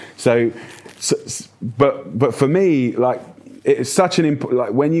taker. So but for me, like, it's such an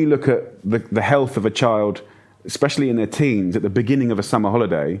like when you look at the health of a child, especially in their teens, at the beginning of a summer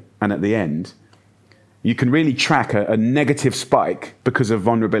holiday and at the end, you can really track a negative spike because of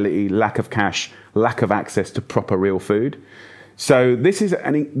vulnerability, lack of cash, lack of access to proper real food. So this is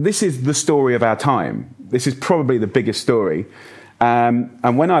the story of our time. This is probably the biggest story.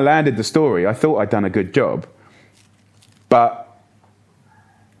 And when I landed the story, I thought I'd done a good job. But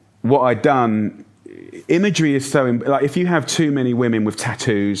what I'd done, imagery is so... Like, if you have too many women with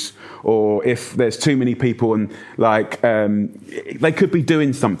tattoos, or if there's too many people and, like, they could be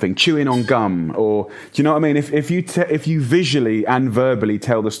doing something, chewing on gum, or... Do you know what I mean? If you visually and verbally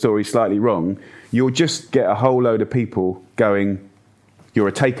tell the story slightly wrong, you'll just get a whole load of people going, you're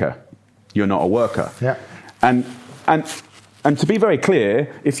a taker, you're not a worker. Yeah. And to be very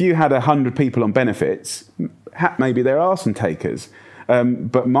clear, if you had 100 people on benefits, maybe there are some takers.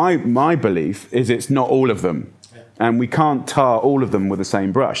 But my belief is it's not all of them. Yeah. And we can't tar all of them with the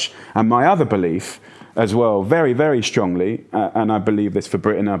same brush. And my other belief as well, very, very strongly, and I believe this for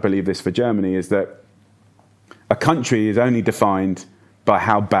Britain, I believe this for Germany, is that a country is only defined by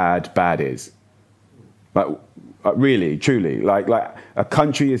how bad is. Like, really, truly, like a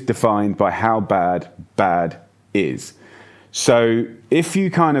country is defined by how bad is. So if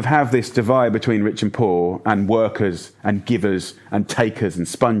you kind of have this divide between rich and poor and workers and givers and takers and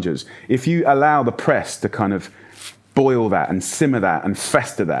spongers, if you allow the press to kind of boil that and simmer that and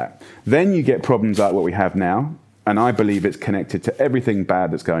fester that, then you get problems like what we have now. And I believe it's connected to everything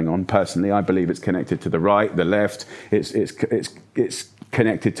bad that's going on. Personally, I believe it's connected to the right, the left. It's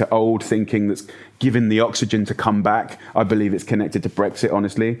connected to old thinking that's given the oxygen to come back. I believe it's connected to Brexit,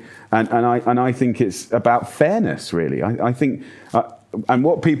 honestly, and I think it's about fairness, really. I think, and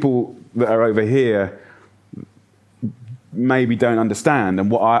what people that are over here maybe don't understand, and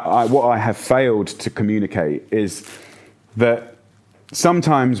what I have failed to communicate is that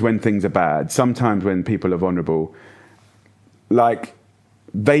sometimes when things are bad, sometimes when people are vulnerable, like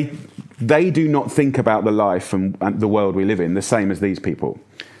they do not think about the life and the world we live in the same as these people.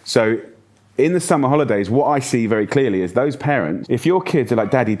 So in the summer holidays, what I see very clearly is those parents, if your kids are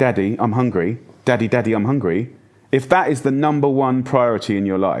like, Daddy, I'm hungry, Daddy, I'm hungry, if that is the number one priority in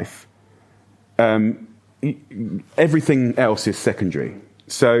your life, everything else is secondary.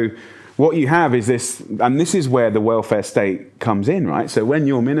 So what you have is this, and this is where the welfare state comes in, right? So when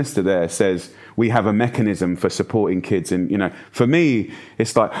your minister there says, we have a mechanism for supporting kids, and, you know, for me,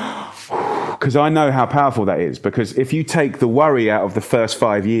 it's like, because I know how powerful that is. Because if you take the worry out of the first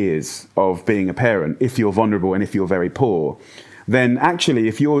 5 years of being a parent, if you're vulnerable and if you're very poor, then actually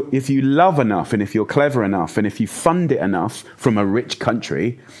if you love enough and if you're clever enough and if you fund it enough from a rich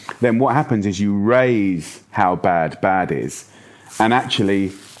country, then what happens is you raise how bad is, and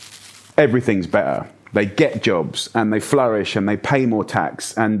actually everything's better. They get jobs and they flourish and they pay more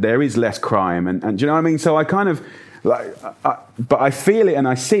tax and there is less crime and do you know what I mean? So I kind of like, but I feel it and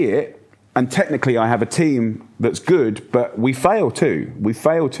I see it. And technically, I have a team that's good, but we fail too.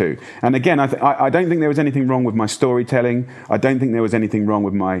 And again, I don't think there was anything wrong with my storytelling. I don't think there was anything wrong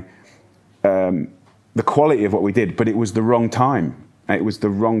with my the quality of what we did, but it was the wrong time. It was the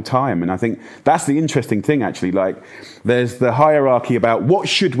wrong time. And I think that's the interesting thing, actually. Like, there's the hierarchy about what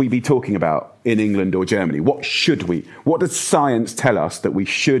should we be talking about in England or Germany? What should we? What does science tell us that we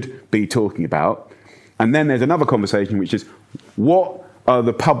should be talking about? And then there's another conversation, which is what are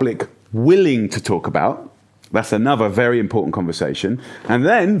the public willing to talk about? That's another very important conversation. And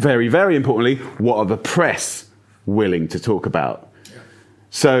then, very, very importantly, what are the press willing to talk about? Yeah.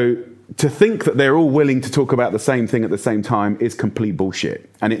 So to think that they're all willing to talk about the same thing at the same time is complete bullshit.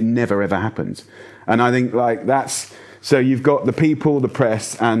 And it never, ever happens. And I think like that's... So you've got the people, the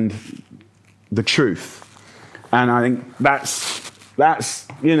press, and the truth. And I think that's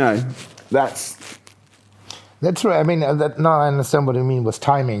you know, that's... That's right. I mean, now I understand what you mean with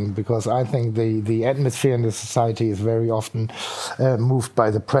timing, because I think the atmosphere in the society is very often moved by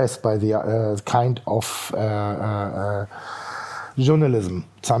the press, by the kind of journalism.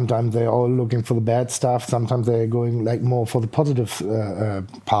 Sometimes they're all looking for the bad stuff. Sometimes they're going like more for the positive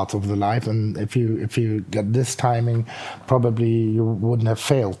parts of the life. And if you get this timing, probably you wouldn't have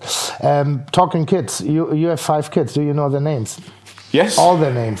failed. Talking kids, you have 5 kids. Do you know their names? Yes. All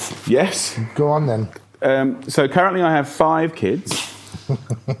their names. Yes. Go on then. So currently I have 5 kids.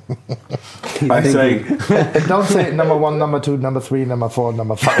 I say, don't say number 1, number 2, number 3, number 4,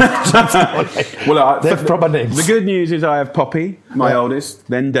 number 5. Well, that's proper names. The good news is I have Poppy, my oldest,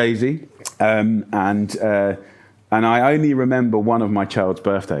 then Daisy, and I only remember one of my child's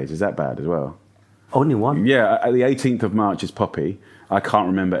birthdays. Is that bad as well? Only one? Yeah, the 18th of March is Poppy. I can't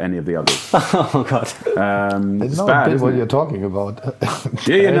remember any of the others. Oh, God. It's no bad, idea isn't what it? you're talking about.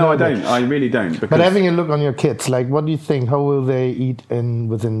 I don't. I really don't. But having a look on your kids, like, what do you think? How will they eat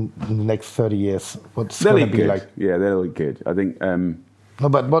within the next 30 years? What's going to be good. like? Yeah, they'll eat good. I think... no,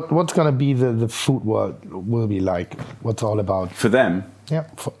 but what's going to be the food world will be like? What's all about? For them? Yeah.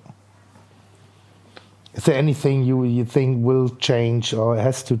 Is there anything you think will change or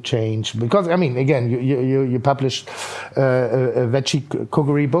has to change? Because, I mean, again, you published a veggie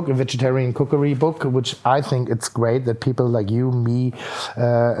cookery book, a vegetarian cookery book, which I think it's great that people like you, me,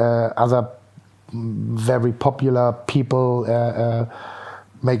 other very popular people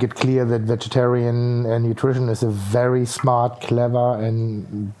make it clear that vegetarian nutrition is a very smart, clever,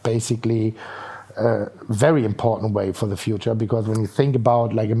 and basically very important way for the future, because when you think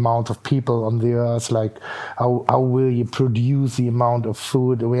about like amount of people on the earth, like how will you produce the amount of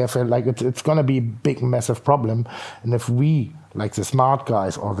food we have, like it's going to be a big massive problem. And if we, like the smart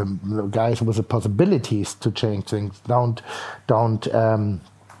guys or the guys with the possibilities to change things, don't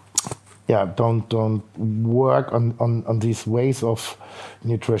work on these ways of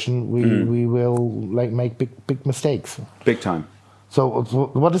nutrition, we will like make big mistakes. Big time. So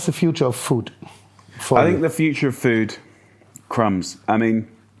what is the future of food? I think the future of food, crumbs. I mean,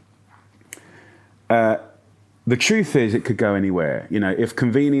 the truth is it could go anywhere. You know, if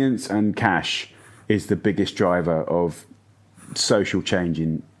convenience and cash is the biggest driver of social change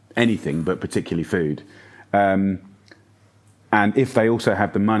in anything, but particularly food, and if they also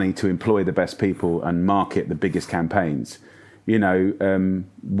have the money to employ the best people and market the biggest campaigns, you know,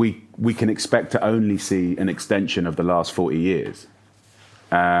 we can expect to only see an extension of the last 40 years,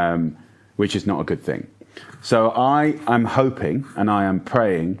 which is not a good thing. So I'm hoping and I am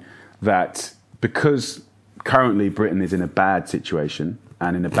praying that because currently Britain is in a bad situation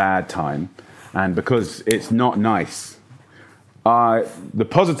and in a bad time, and because it's not nice, the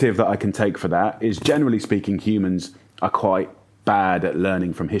positive that I can take for that is, generally speaking, humans are quite bad at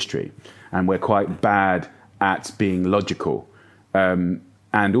learning from history, and we're quite bad at being logical, and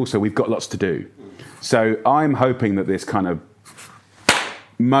also we've got lots to do. So I'm hoping that this kind of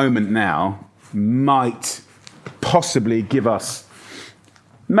moment now might possibly give us,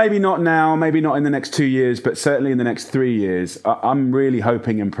 maybe not now, maybe not in the next 2 years, but certainly in the next 3 years, I'm really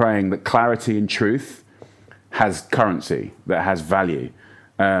hoping and praying that clarity and truth has currency, that has value,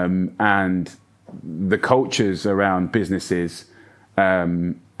 and the cultures around businesses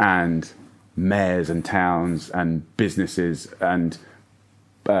and mayors and towns and businesses and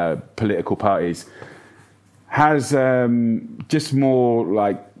political parties has just more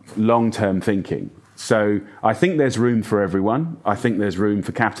like long-term thinking. So I think there's room for everyone. I think there's room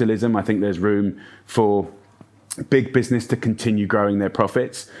for capitalism. I think there's room for big business to continue growing their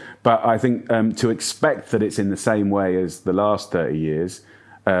profits. But I think to expect that it's in the same way as the last 30 years,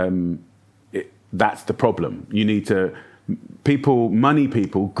 that's the problem. You need to, money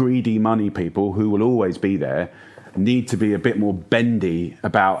people, greedy money people who will always be there, need to be a bit more bendy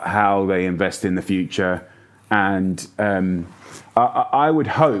about how they invest in the future. And I would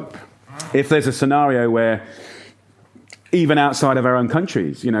hope, if there's a scenario where, even outside of our own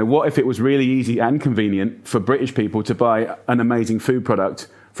countries, you know, what if it was really easy and convenient for British people to buy an amazing food product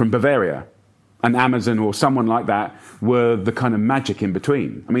from Bavaria, and Amazon or someone like that were the kind of magic in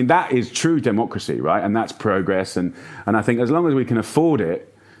between? I mean, that is true democracy, right? And that's progress. And I think as long as we can afford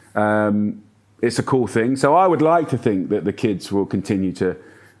it, it's a cool thing. So I would like to think that the kids will continue to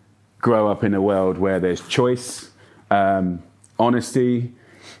grow up in a world where there's choice, honesty.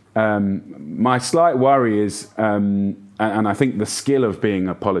 My slight worry is, and I think the skill of being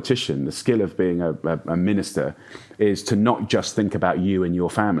a politician, the skill of being a minister, is to not just think about you and your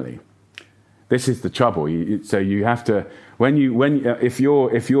family. This is the trouble. So you have to, if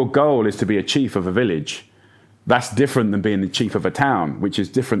your goal is to be a chief of a village, that's different than being the chief of a town, which is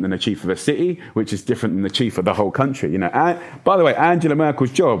different than the chief of a city, which is different than the chief of the whole country. You know. And, by the way, Angela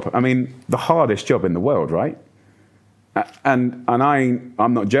Merkel's job, I mean, the hardest job in the world, right? And I'm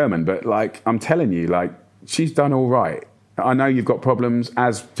not German, but like I'm telling you, like she's done all right. I know you've got problems,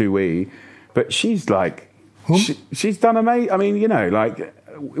 as do we, but she's like, she's done amazing. I mean, you know, like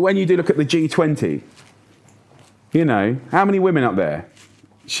when you do look at the G20, you know, how many women up there?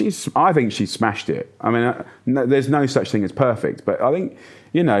 I think she's smashed it. I mean, there's no such thing as perfect, but I think,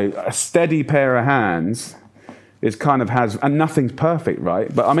 you know, a steady pair of hands is kind of and nothing's perfect,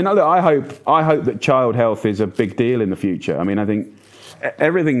 right? But I mean, look, I hope that child health is a big deal in the future. I mean, I think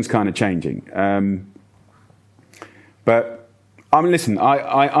everything's kind of changing. But I mean, listen,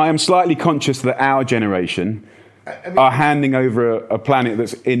 I am slightly conscious that our generation are handing over a planet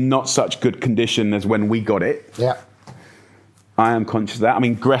that's in not such good condition as when we got it. Yeah. I am conscious of that. I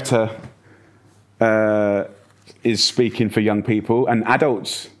mean, Greta is speaking for young people, and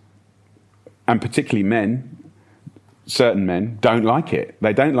adults, and particularly men, certain men, don't like it.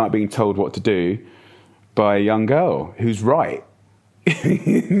 They don't like being told what to do by a young girl who's right.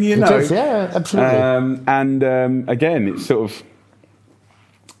 You know? It is, yeah, absolutely. Again, it's sort of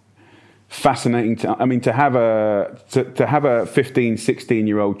fascinating to have a 15,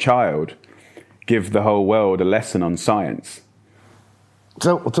 16-year-old child give the whole world a lesson on science.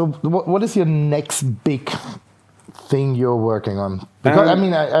 So what is your next big thing you're working on? Because I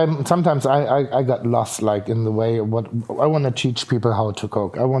mean, sometimes I got lost, like in the way of what I want to teach people how to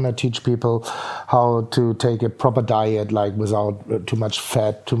cook. I want to teach people how to take a proper diet, like without too much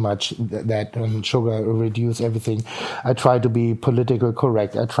fat, too much that and sugar, reduce everything. I try to be political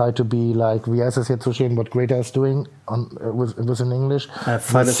correct. I try to be like, wie heißt das jetzt so schön, what Greta is doing was in English.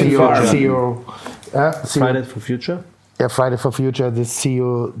 Friday for Future. Yeah, Friday for Future, the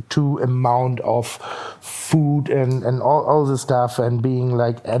CO2 amount of food and all this stuff, and being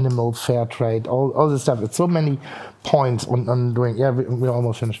like animal fair trade, all this stuff. It's so many points on doing. Yeah, we're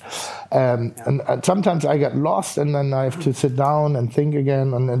almost finished. And sometimes I get lost, and then I have to sit down and think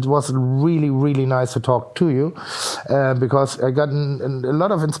again. And it was really, really nice to talk to you because I got a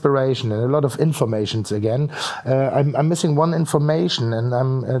lot of inspiration and a lot of informations again. I'm missing one information,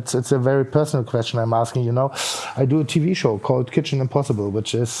 and it's a very personal question I'm asking. I do a TV show called Kitchen Impossible,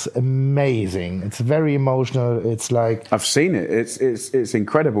 which is amazing. It's very emotional. It's like I've seen it. It's an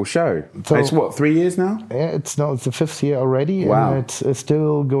incredible show. So, it's what, 3 years now? Yeah, it's the 5th year already. Wow. And it's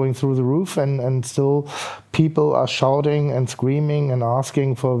still going through the roof, and still people are shouting and screaming and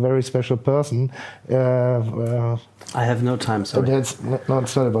asking for a very special person. I have no time, sorry. It's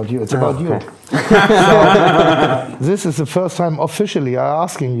not about you. It's about you. So, this is the first time officially I'm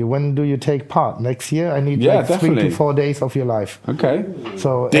asking you, when do you take part? Next year? I need 3 to 4 days of your life. Okay.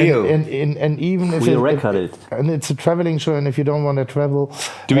 So deal. And even if we record it. And it's a traveling show, and if you don't want to travel,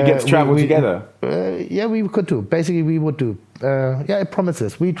 do we get to travel together? Yeah, we could do. Basically, we would do. I promise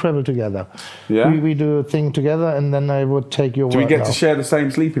this. We travel together. Yeah. We do a thing together, and then I would take your. Do we get to share the same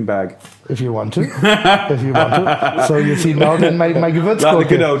sleeping bag? If you want to. If you want to. So you see now, then my Gewürzgurke. Like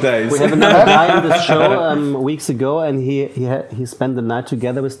the good old days. We have another guy in the show weeks ago, and he spent the night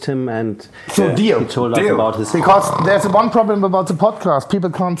together with Tim, and deal. He told us about his. Because there's one problem about the podcast: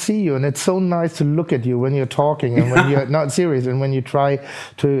 people can't see you, and it's so nice to look at you when you're talking and when you're not serious, and when you try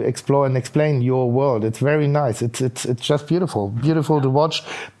to explore and explain your world. It's very nice. It's just beautiful to watch,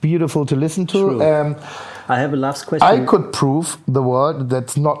 beautiful to listen to. I have a last question. I could prove the world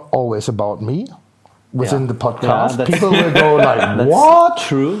that's not always about me within the podcast. Yeah, people will go like, what?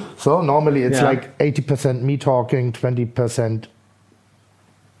 True. So normally it's like 80% me talking, 20%.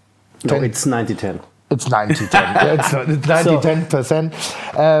 No, it's 90-10. It's 90-10. Yeah, it's 90-10%.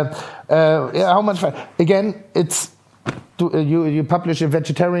 How much fun? Again, it's you publish a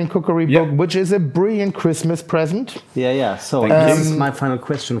vegetarian cookery book, which is a brilliant Christmas present. Yeah. So this is my final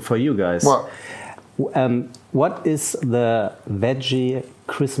question for you guys. What is the veggie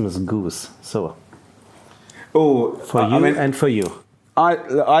Christmas goose? So, for you and for you.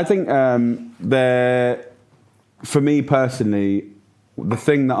 I think for me personally, the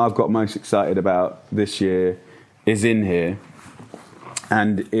thing that I've got most excited about this year is in here,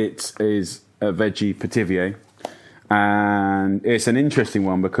 and it is a veggie petivier. And it's an interesting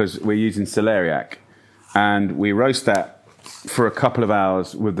one because we're using celeriac, and we roast that for a couple of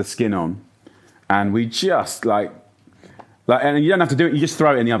hours with the skin on, and we just like, and you don't have to do it. You just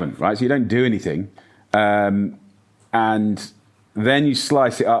throw it in the oven, right? So you don't do anything, and then you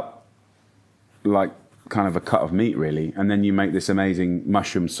slice it up like kind of a cut of meat, really, and then you make this amazing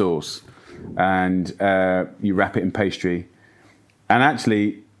mushroom sauce, and you wrap it in pastry, and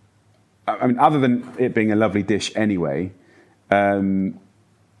actually. I mean, other than it being a lovely dish anyway, when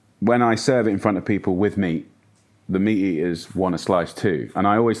I serve it in front of people with meat, the meat eaters want a slice too, and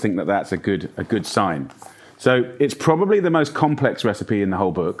I always think that that's a good sign. So it's probably the most complex recipe in the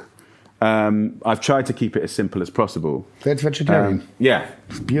whole book. I've tried to keep it as simple as possible. That's vegetarian.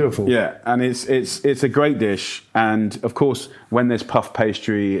 It's beautiful. Yeah, and it's a great dish, and of course, when there's puff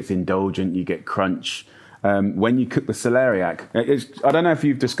pastry, it's indulgent. You get crunch. When you cook the celeriac, I don't know if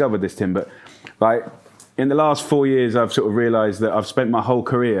you've discovered this, Tim, but like in the last 4 years, I've sort of realised that I've spent my whole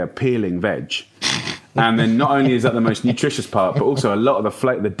career peeling veg, and then not only is that the most nutritious part, but also a lot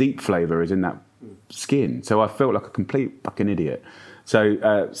of the deep flavour is in that skin. So I felt like a complete fucking idiot. So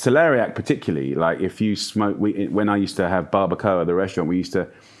celeriac, particularly, like if you smoke, when I used to have barbacoa at the restaurant, we used to,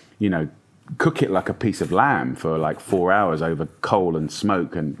 cook it like a piece of lamb for like 4 hours over coal and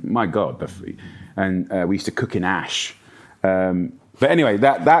smoke, and my God, we used to cook in ash. But anyway,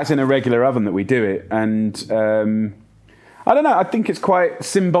 that's in a regular oven that we do it, and I don't know. I think it's quite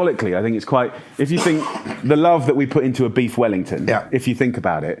symbolically. I think it's quite. If you think the love that we put into a beef Wellington, if you think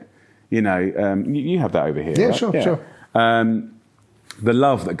about it, you have that over here. Yeah, right? Sure. The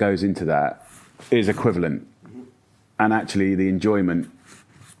love that goes into that is equivalent, and actually the enjoyment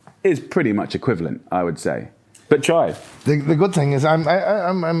is pretty much equivalent, I would say. But try. The good thing is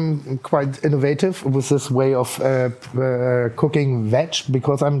I'm quite innovative with this way of cooking veg,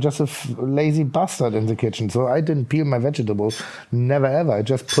 because I'm just a lazy bastard in the kitchen. So I didn't peel my vegetables, never ever. I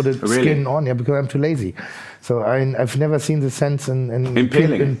just put it skin on, because I'm too lazy. So I've never seen the sense in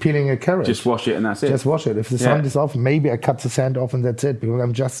peeling a carrot. Just wash it and that's it. Just wash it. If the sand is off, maybe I cut the sand off and that's it, because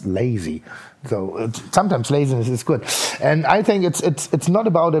I'm just lazy. So sometimes laziness is good. And I think it's not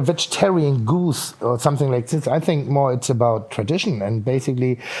about a vegetarian goose or something like this. I think more it's about tradition, and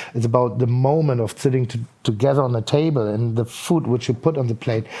basically it's about the moment of sitting together on the table, and the food which you put on the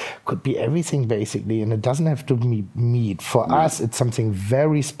plate could be everything basically, and it doesn't have to be meat. For us, it's something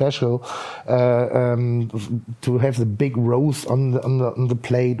very special to have the big roast on the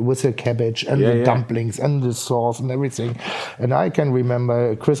plate with the cabbage and the dumplings and the sauce and everything. And I can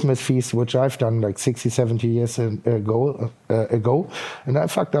remember a Christmas feast which I've done like 60, 70 years ago, and I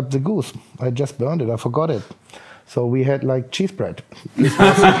fucked up the goose. I just burned it. I forgot it. So we had like cheese bread. We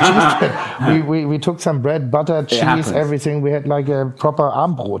took some bread, butter, cheese, everything. We had like a proper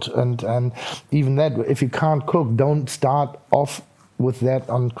Armbrot. And even that, if you can't cook, don't start off with that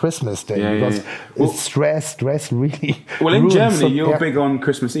on Christmas Day. Because it's stress really. Well, in Germany, you're big on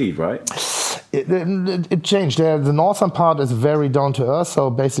Christmas Eve, right? It changed. The northern part is very down to earth. So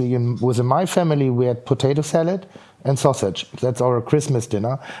basically, within my family, we had potato salad and sausage. That's our Christmas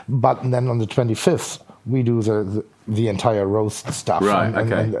dinner. But then on the 25th, we do the entire roast stuff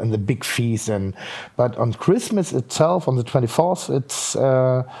and the big feast. But on Christmas itself, on the 24th, it's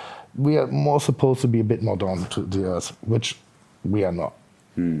we are more supposed to be a bit more down to the earth, which we are not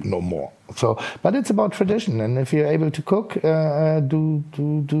no more. So, but it's about tradition, and if you're able to cook,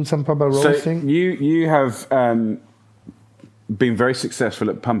 do some proper roasting. So you have been very successful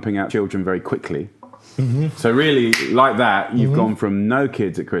at pumping out children very quickly. Mm-hmm. So really, like that, you've gone from no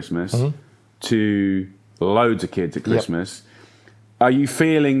kids at Christmas to loads of kids at Christmas. Are you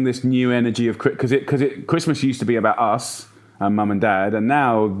feeling this new energy of because Christmas used to be about us and mum and dad, and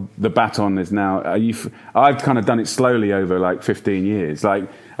now the baton is now. I've kind of done it slowly over like 15 years. Like,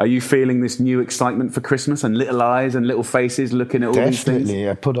 are you feeling this new excitement for Christmas and little eyes and little faces looking at all these things? Definitely,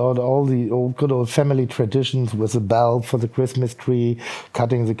 I put out all the good old family traditions with a bell for the Christmas tree,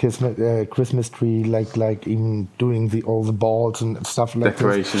 cutting the Christmas tree, like even doing all the balls and stuff like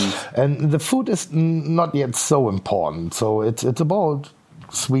decorations. This. And the food is not yet so important, so it's about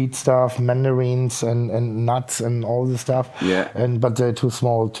sweet stuff, mandarins and nuts and all the stuff. Yeah. But they're too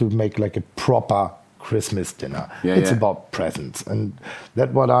small to make like a proper Christmas dinner. It's about presents, and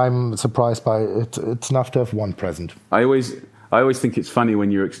that's what I'm surprised by. It's enough to have one present. I always think it's funny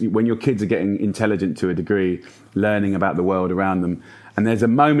when your kids are getting intelligent to a degree, learning about the world around them, and there's a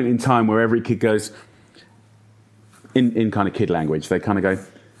moment in time where every kid goes in kind of kid language. They kind of go,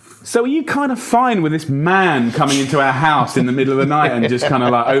 "So are you kind of fine with this man coming into our house in the middle of the night and just kind of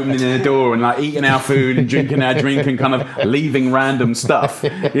like opening the door and like eating our food and drinking our drink and kind of leaving random stuff?"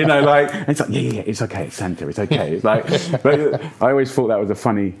 You know, like, and it's like, yeah, it's okay, it's Santa, it's okay. It's like, but I always thought that was a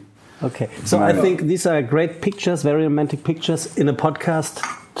funny. Okay, so I think these are great pictures, very romantic pictures in a podcast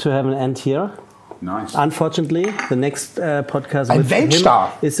to have an end here. Nice. Unfortunately, the next podcast with him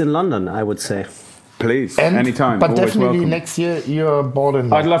is in London, I would say. Please, anytime. But always definitely welcome. next year you're bored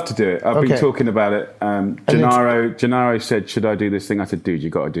in. I'd love to do it. I've been talking about it. Gennaro said, "Should I do this thing?" I said, "Dude, you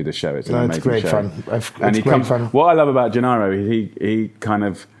got to do the show. It's an amazing great show." Fun. It's great fun. What I love about Gennaro,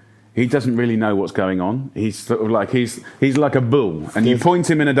 he doesn't really know what's going on. He's sort of like he's like a bull, and you point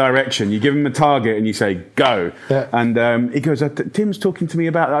him in a direction, you give him a target, and you say go. Yeah. And he goes, "Tim's talking to me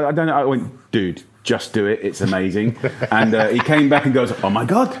about. I don't know." I went, "Dude, just do it. It's amazing." And he came back and goes, "Oh my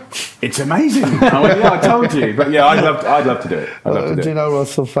God, it's amazing." I went, "Yeah, I told you." But yeah, I'd love to do it. Gennaro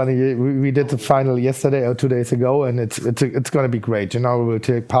was so funny. We did the final yesterday or 2 days ago, and it's going to be great. Gennaro will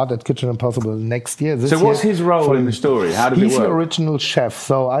take part at Kitchen Impossible next year. What's his role in the story? How does it work? He's the original chef.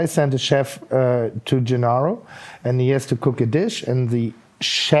 So I sent a chef to Gennaro, and he has to cook a dish, and the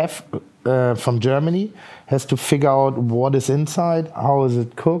chef from Germany has to figure out what is inside, how is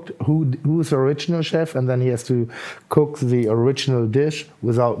it cooked, who's the original chef, and then he has to cook the original dish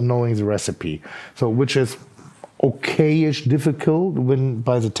without knowing the recipe. So, which is okayish difficult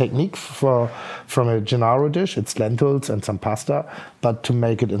by the technique from a Gennaro dish. It's lentils and some pasta, but to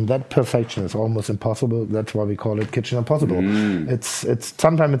make it in that perfection is almost impossible. That's why we call it Kitchen Impossible. It's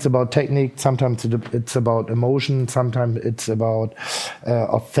sometimes it's about technique, sometimes it's about emotion, sometimes it's about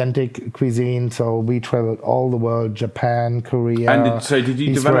authentic cuisine. So we traveled all the world, Japan, Korea. And did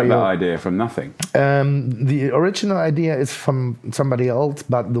you develop that idea from nothing? The original idea is from somebody else,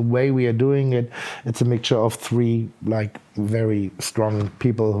 but the way we are doing it, it's a mixture of three like very strong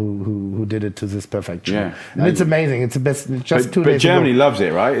people who did it to this perfection. Yeah, and it's amazing. It's the best. Just 2 days. But Germany loves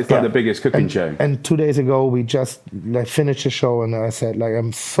it, right? It's like the biggest cooking show. And 2 days ago, we just finished the show, and I said,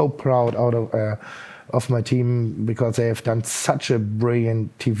 I'm so proud of my team because they have done such a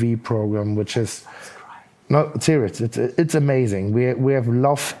brilliant TV program, which is No, serious. It's amazing. We have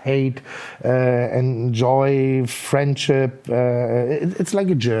love, hate, and joy, friendship. It's like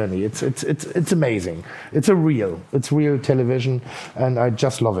a journey. It's amazing. It's real television, and I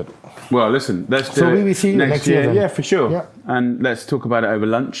just love it. Well, listen, let's do it. So we will see you next year then. Yeah, for sure. Yeah. And let's talk about it over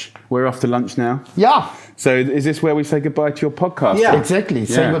lunch. We're off to lunch now. Yeah. So is this where we say goodbye to your podcast? Yeah. Exactly.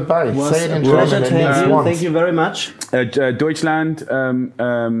 Say goodbye. Say it in Pleasure German. to have you. Thank you very much. Deutschland.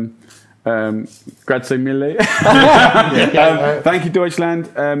 Grazie mille. Thank you, Deutschland.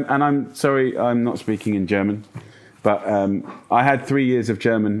 And I'm sorry, I'm not speaking in German, but I had 3 years of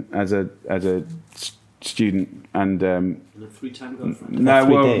German as a student, and The 3-time girlfriend. no,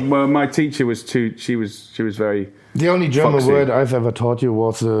 well, my teacher was too. She was very. The only German Foxy. word I've ever taught you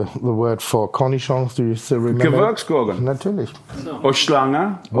was the word for Cornichons. Do you still remember? Gewürzgurken. Natürlich. Or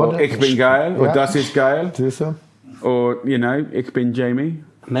Schlange. Or Ich bin geil. Or Ja. Das ist geil. Siehst du? Or, ich bin Jamie.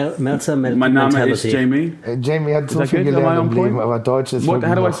 Mälzer Mein Name ist Jamie. Jamie hat so Is that viel good? Am I gelernt on im point? Leben, aber Deutsch ist How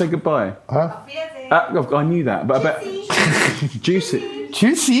wirklich do I noch- say goodbye? Huh? I knew that. But Juicy.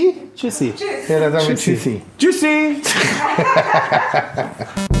 Tschüssi? Tschüssi. Ja, dann sagen wir Tschüssi. Juicy!